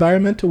like an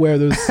environment where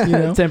there's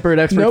tempered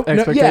Nope, no,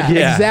 expectations.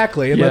 yeah,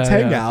 exactly. And Yeah, let's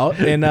hang yeah. out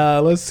and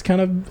let's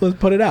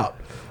put it out.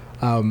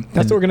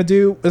 That's what we're gonna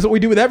do. That's what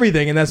we do with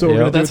everything, and that's what we're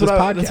gonna do That's with what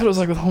this I, podcast. that's what it was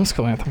like with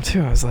Homeschool Anthem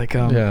too. I was like,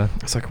 Yeah.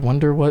 I was like,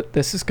 wonder what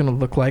this is gonna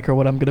look like or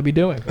what I'm gonna be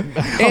doing. On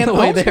And the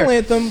way Homeschool there.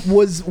 Anthem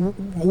was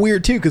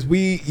weird too because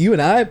you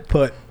and I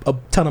put a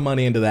ton of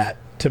money into that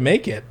to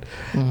make it.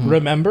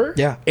 Remember?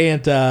 Yeah.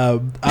 And I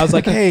was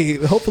like, hey,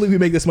 hopefully we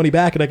make this money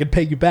back and I can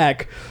pay you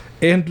back.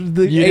 And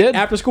the You did?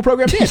 after school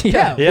program did.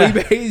 Yeah. Yeah.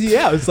 We paid you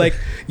out. It's like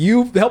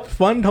you helped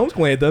fund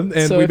Homeschool Anthem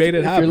and So we if- made it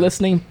If happen. you're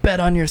listening, bet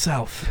on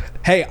yourself.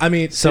 Hey, I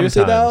mean,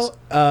 seriously though,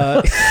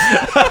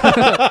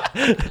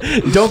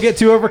 Don't get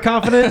too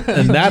overconfident,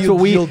 and that's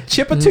what you'll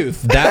chip a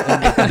tooth.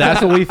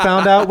 that's what we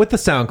found out with the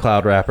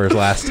SoundCloud rappers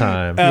last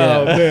time.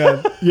 Oh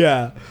man,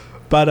 yeah.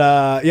 But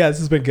yeah, this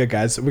has been good,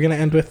 guys. We're gonna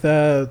end with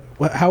how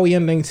are we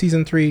ending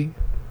season 3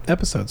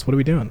 episodes? What are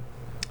we doing?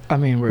 I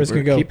mean, we're just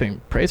gonna go.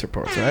 keeping praise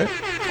reports, right?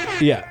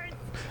 Yeah.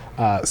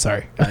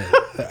 Sorry,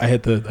 I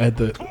had the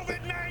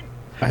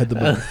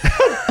button.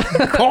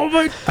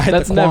 COVID.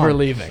 That's never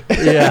leaving.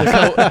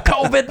 Yeah.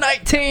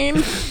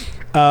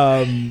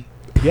 COVID-19.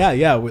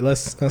 Yeah.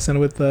 Let's end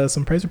with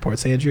some praise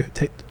reports. Hey, Andrew,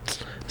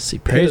 See,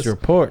 praise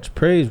reports.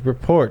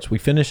 We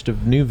finished a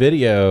new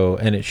video,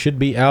 and it should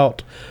be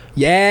out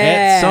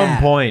yeah, at some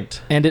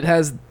point. And it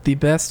has the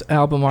best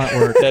album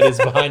artwork. That is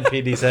behind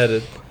PD's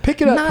head.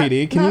 Pick it up, Not-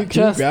 PD. Can not you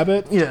just- grab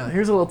it? Yeah,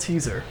 here's a little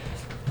teaser.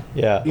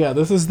 Yeah. Yeah,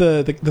 this is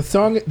the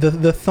song.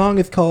 The song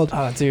is called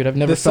Oh, dude, I've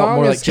never The felt song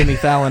more is- like Jimmy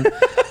Fallon.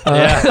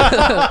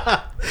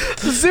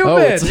 Zoom Oh,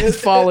 in. it's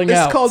falling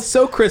out. It's called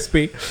So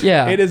Crispy.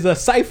 Yeah. It is a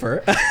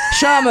cipher.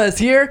 Shama is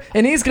here,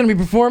 and he's going to be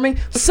performing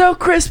So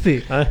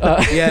Crispy.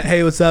 Yeah.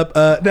 Hey, what's up?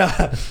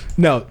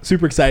 No,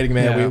 super exciting,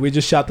 man. Yeah. We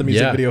just shot the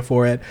music Yeah. video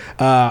for it.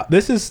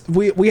 This is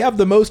we have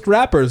the most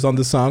rappers on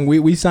the song.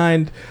 We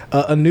signed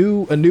a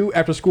new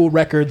After School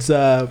Records.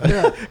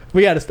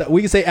 We got to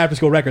we can say After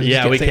School Records. Yeah,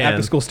 just can't we say can.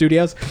 After School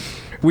Studios.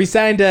 We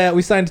signed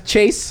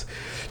Chase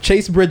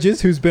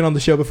Bridges, who's been on the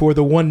show before,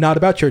 the one Not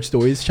About Church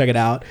Stories. Check it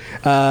out.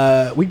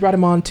 We brought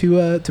him on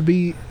to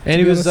be, And to he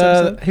be on was this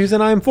episode. he was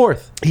in I Am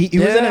Fourth. He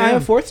was in Yeah. I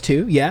Am Fourth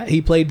too. Yeah,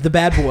 he played the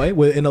bad boy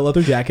in a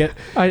leather jacket,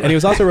 I- and he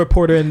was also a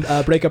reporter in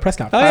Breakup Press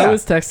Conference. I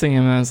was texting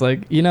him, and I was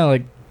like,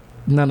 like,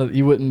 none of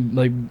you wouldn't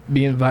like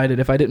be invited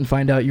if I didn't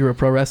find out you were a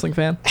pro wrestling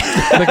fan,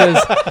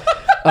 because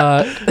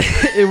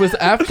it was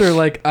after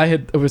like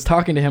I was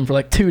talking to him for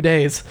like 2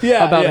 days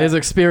Yeah, about yeah. his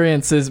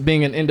experiences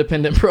being an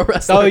independent pro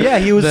wrestler. Oh yeah,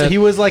 he was that- he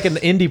was like an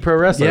indie pro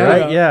wrestler, Yeah.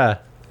 right? Yeah.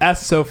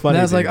 That's so funny. And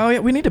I was like, dude. oh yeah,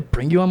 we need to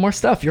bring you on more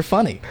stuff. You're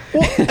funny.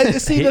 Well,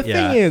 see, the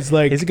Yeah. thing is,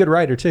 like, He's a good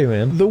writer too,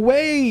 man. the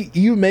way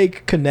you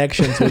make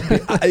connections with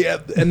people,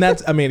 and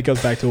that's, I mean, it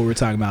goes back to what we were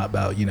talking about,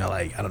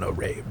 like, I don't know,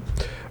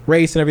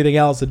 race and everything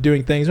else and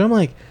doing things. But I'm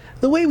like,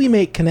 the way we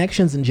make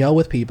connections and gel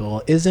with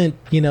people isn't,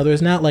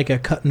 there's not like a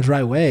cut and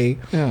dry way.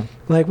 Yeah.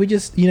 Like, we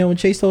just, when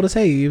Chase told us,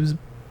 hey, he was a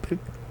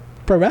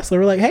pro wrestler,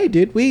 we're like, hey,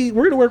 dude, we're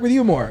going to work with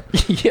you more.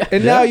 Yeah.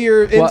 And now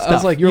you're in Well, stuff. I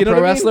was like, you're You know a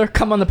pro what I mean? wrestler?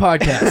 Come on the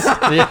podcast.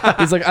 Yeah.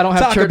 He's like, I don't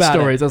have Talk church about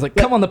stories. it. I was like,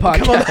 come on the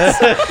podcast.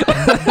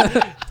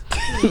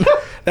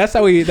 That's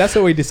how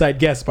we decide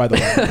guests, by the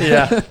way.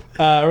 Yeah.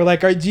 We're like,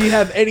 do you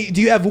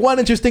have one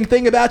interesting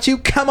thing about you?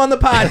 Come on the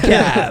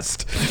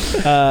podcast.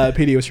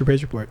 PD, what's your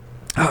praise report?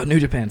 Oh, New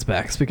Japan's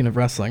back. Speaking of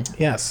wrestling,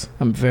 Yes.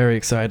 I'm very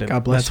excited.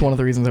 God bless That's you. one of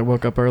the reasons I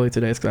woke up early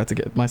today is because I had to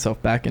get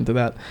myself back into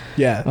that.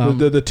 Yeah. Um,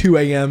 the 2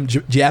 a.m.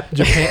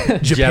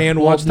 Japan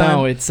Well, watch time.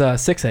 no, it's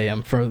 6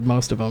 a.m. for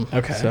most of them.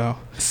 Okay. So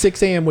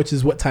 6 a.m., which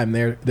is what time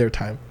their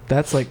time?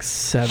 that's like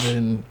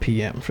 7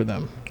 p.m. for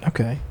them.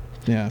 Okay.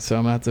 Yeah, so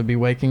I'm going to have to be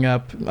waking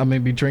up. I'm going to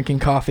be drinking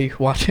coffee,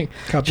 watching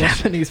God bless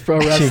you. Japanese pro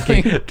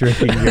wrestling.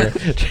 Drinking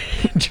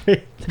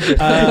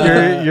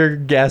your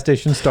gas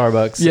station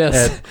Starbucks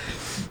Yes.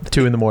 at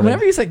 2 a.m.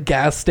 Whenever you say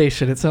gas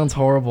station, it sounds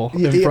horrible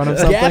in front of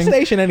something. Gas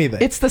station, anything.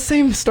 It's the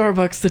same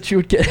Starbucks that you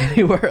would get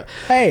anywhere.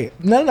 Hey,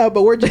 no,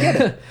 but where'd you get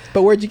it?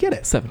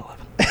 7-Eleven.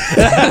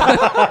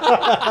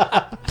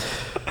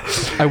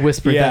 I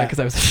whispered Yeah. that because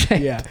I was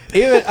ashamed. Yeah.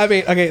 Even, I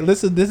mean, okay,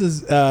 this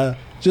is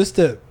just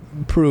to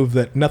prove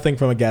that nothing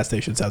from a gas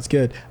station sounds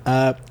good.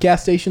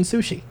 Gas station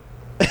sushi.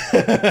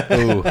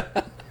 Ooh,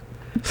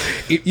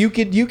 You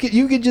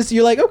could just,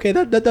 you're like, okay,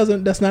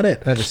 that's not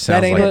it. that just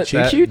sounds ain't like it.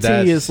 But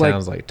QT is like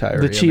sounds like Tyria,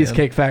 the man.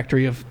 Cheesecake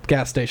Factory of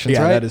gas stations,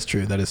 Yeah, right? that is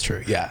true. That is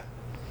true. Yeah.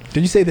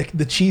 Did you say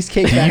the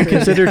cheesecake Do you factory?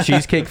 consider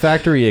Cheesecake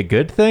Factory a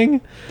good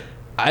thing?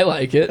 I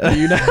like it. Do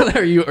you know?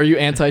 Are you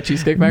anti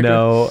Cheesecake Factory?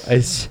 No,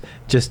 it's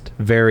just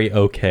very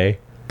okay.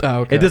 Oh,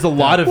 okay. It does a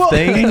lot of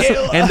things,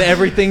 and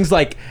everything's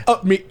like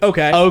Okay.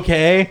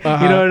 okay.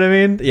 Uh-huh. You know what I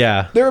mean?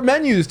 Yeah, Their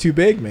menu's too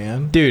big,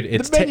 man. dude,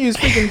 it's the menu's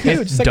freaking huge.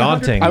 It's like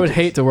 100 daunting. I would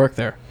hate to work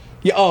there.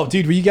 Yeah. Oh,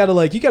 dude, you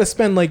gotta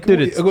spend like. Dude,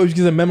 Dude, you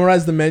gotta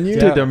memorize the menu.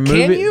 Dude, their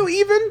movie, Can you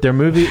even?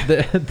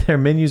 their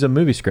menu's a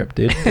movie script,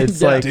 dude.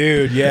 It's like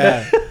Dude,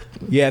 yeah.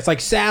 Yeah, it's like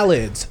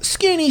salads,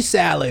 skinny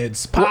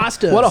salads,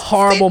 pasta. What a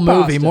horrible thick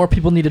movie. pasta. More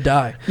people need to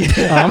die.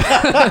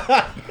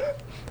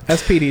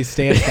 SPD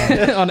stands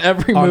on. On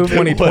every On movie.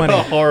 2020. what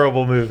a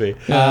horrible movie.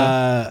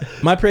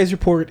 My praise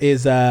report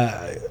is,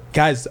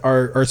 guys,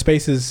 our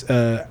space is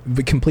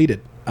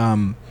completed.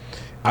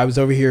 I was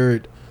over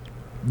here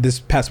this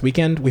past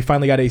weekend. We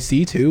finally got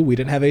AC too. We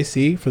didn't have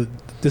AC for.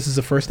 This is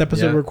the first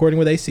episode Yeah. we're recording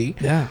with AC.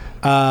 Yeah.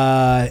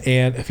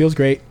 And it feels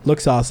great.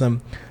 Looks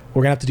awesome.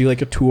 We're gonna have to do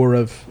like a tour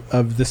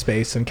of the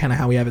space and kind of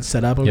how we have it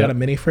set up. We've Yep. got a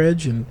mini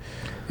fridge and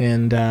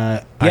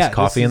Iced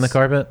coffee in the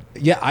carpet.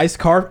 Yeah, iced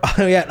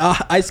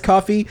iced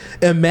coffee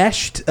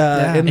enmeshed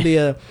Yeah. in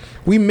the.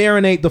 We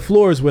marinate the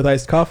floors with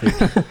iced coffee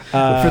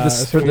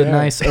For the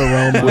nice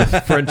aroma.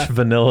 With French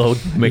vanilla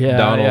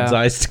McDonald's yeah.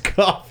 iced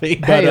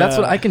coffee. Hey, that's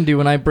what I can do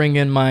when I bring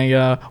in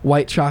my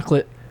white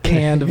chocolate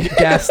can of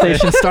gas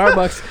station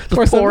Starbucks.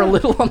 Just pour a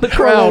little on the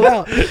Pour a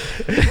little crowd. out.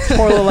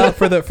 Pour a little out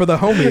for the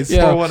homies.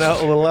 Yeah. Pour one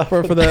out a little out.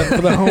 For the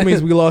homies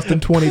we lost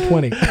in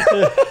 2020.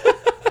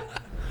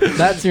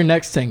 That's your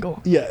next single.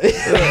 Yeah.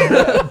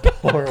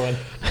 Pour one.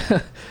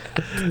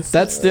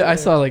 That's the I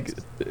saw like.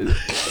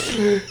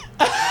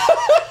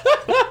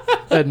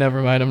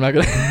 Never mind. I'm not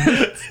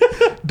gonna.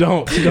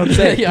 Don't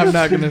say. Yeah, I'm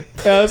not gonna.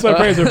 That's my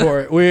praise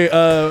report. We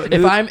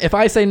If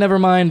I say never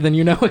mind, then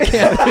you know it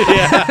can't.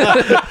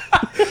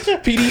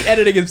 PD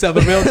editing himself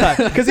in real time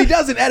because he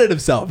doesn't edit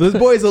himself. This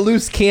boy is a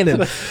loose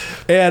cannon,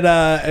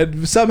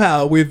 and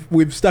somehow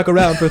we've stuck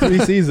around for 3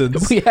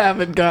 seasons. We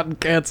haven't gotten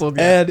canceled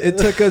yet. And it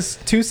took us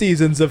 2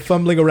 seasons of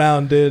fumbling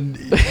around in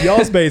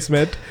y'all's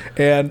basement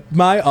and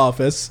my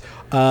office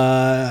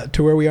to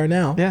where we are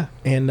now. Yeah.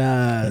 In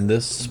And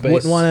this space.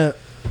 wouldn't want to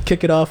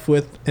kick it off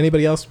with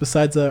anybody else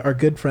besides our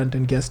good friend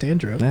and guest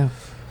Andrew. Yeah.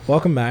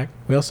 Welcome back.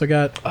 We also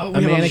got Oh, a we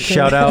have a mannequin.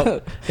 Shout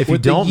out if you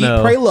With the don't Yeet,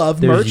 know. Pray, Love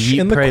there's merch Yeet,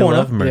 in the Pray, corner.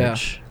 Love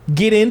merch.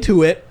 Get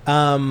into it.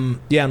 Yeah,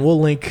 and we'll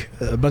link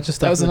a bunch of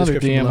stuff. That was in the another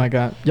description DM below. I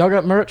got. Y'all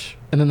got merch?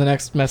 And then the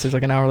next message,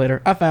 like an hour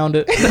later, I found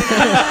it.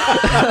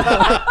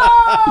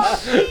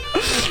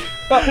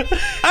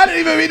 I didn't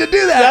even mean to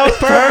do that. That was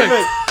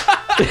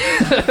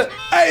perfect.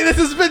 Hey, this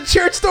has been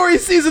Church Story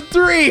Season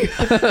 3.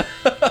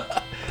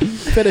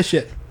 Finish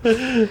it.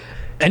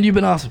 And you've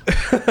been awesome.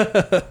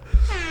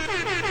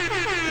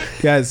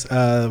 Guys,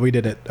 we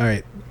did it. All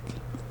right.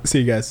 See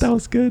you guys. That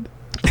was good.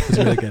 It was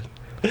really good.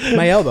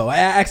 My elbow. I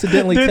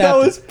accidentally Dude, tapped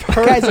that was it.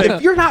 perfect. Guys,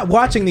 if you're not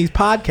watching these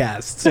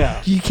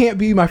podcasts, you can't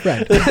be my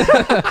friend.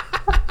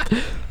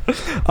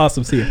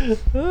 Awesome. See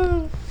you.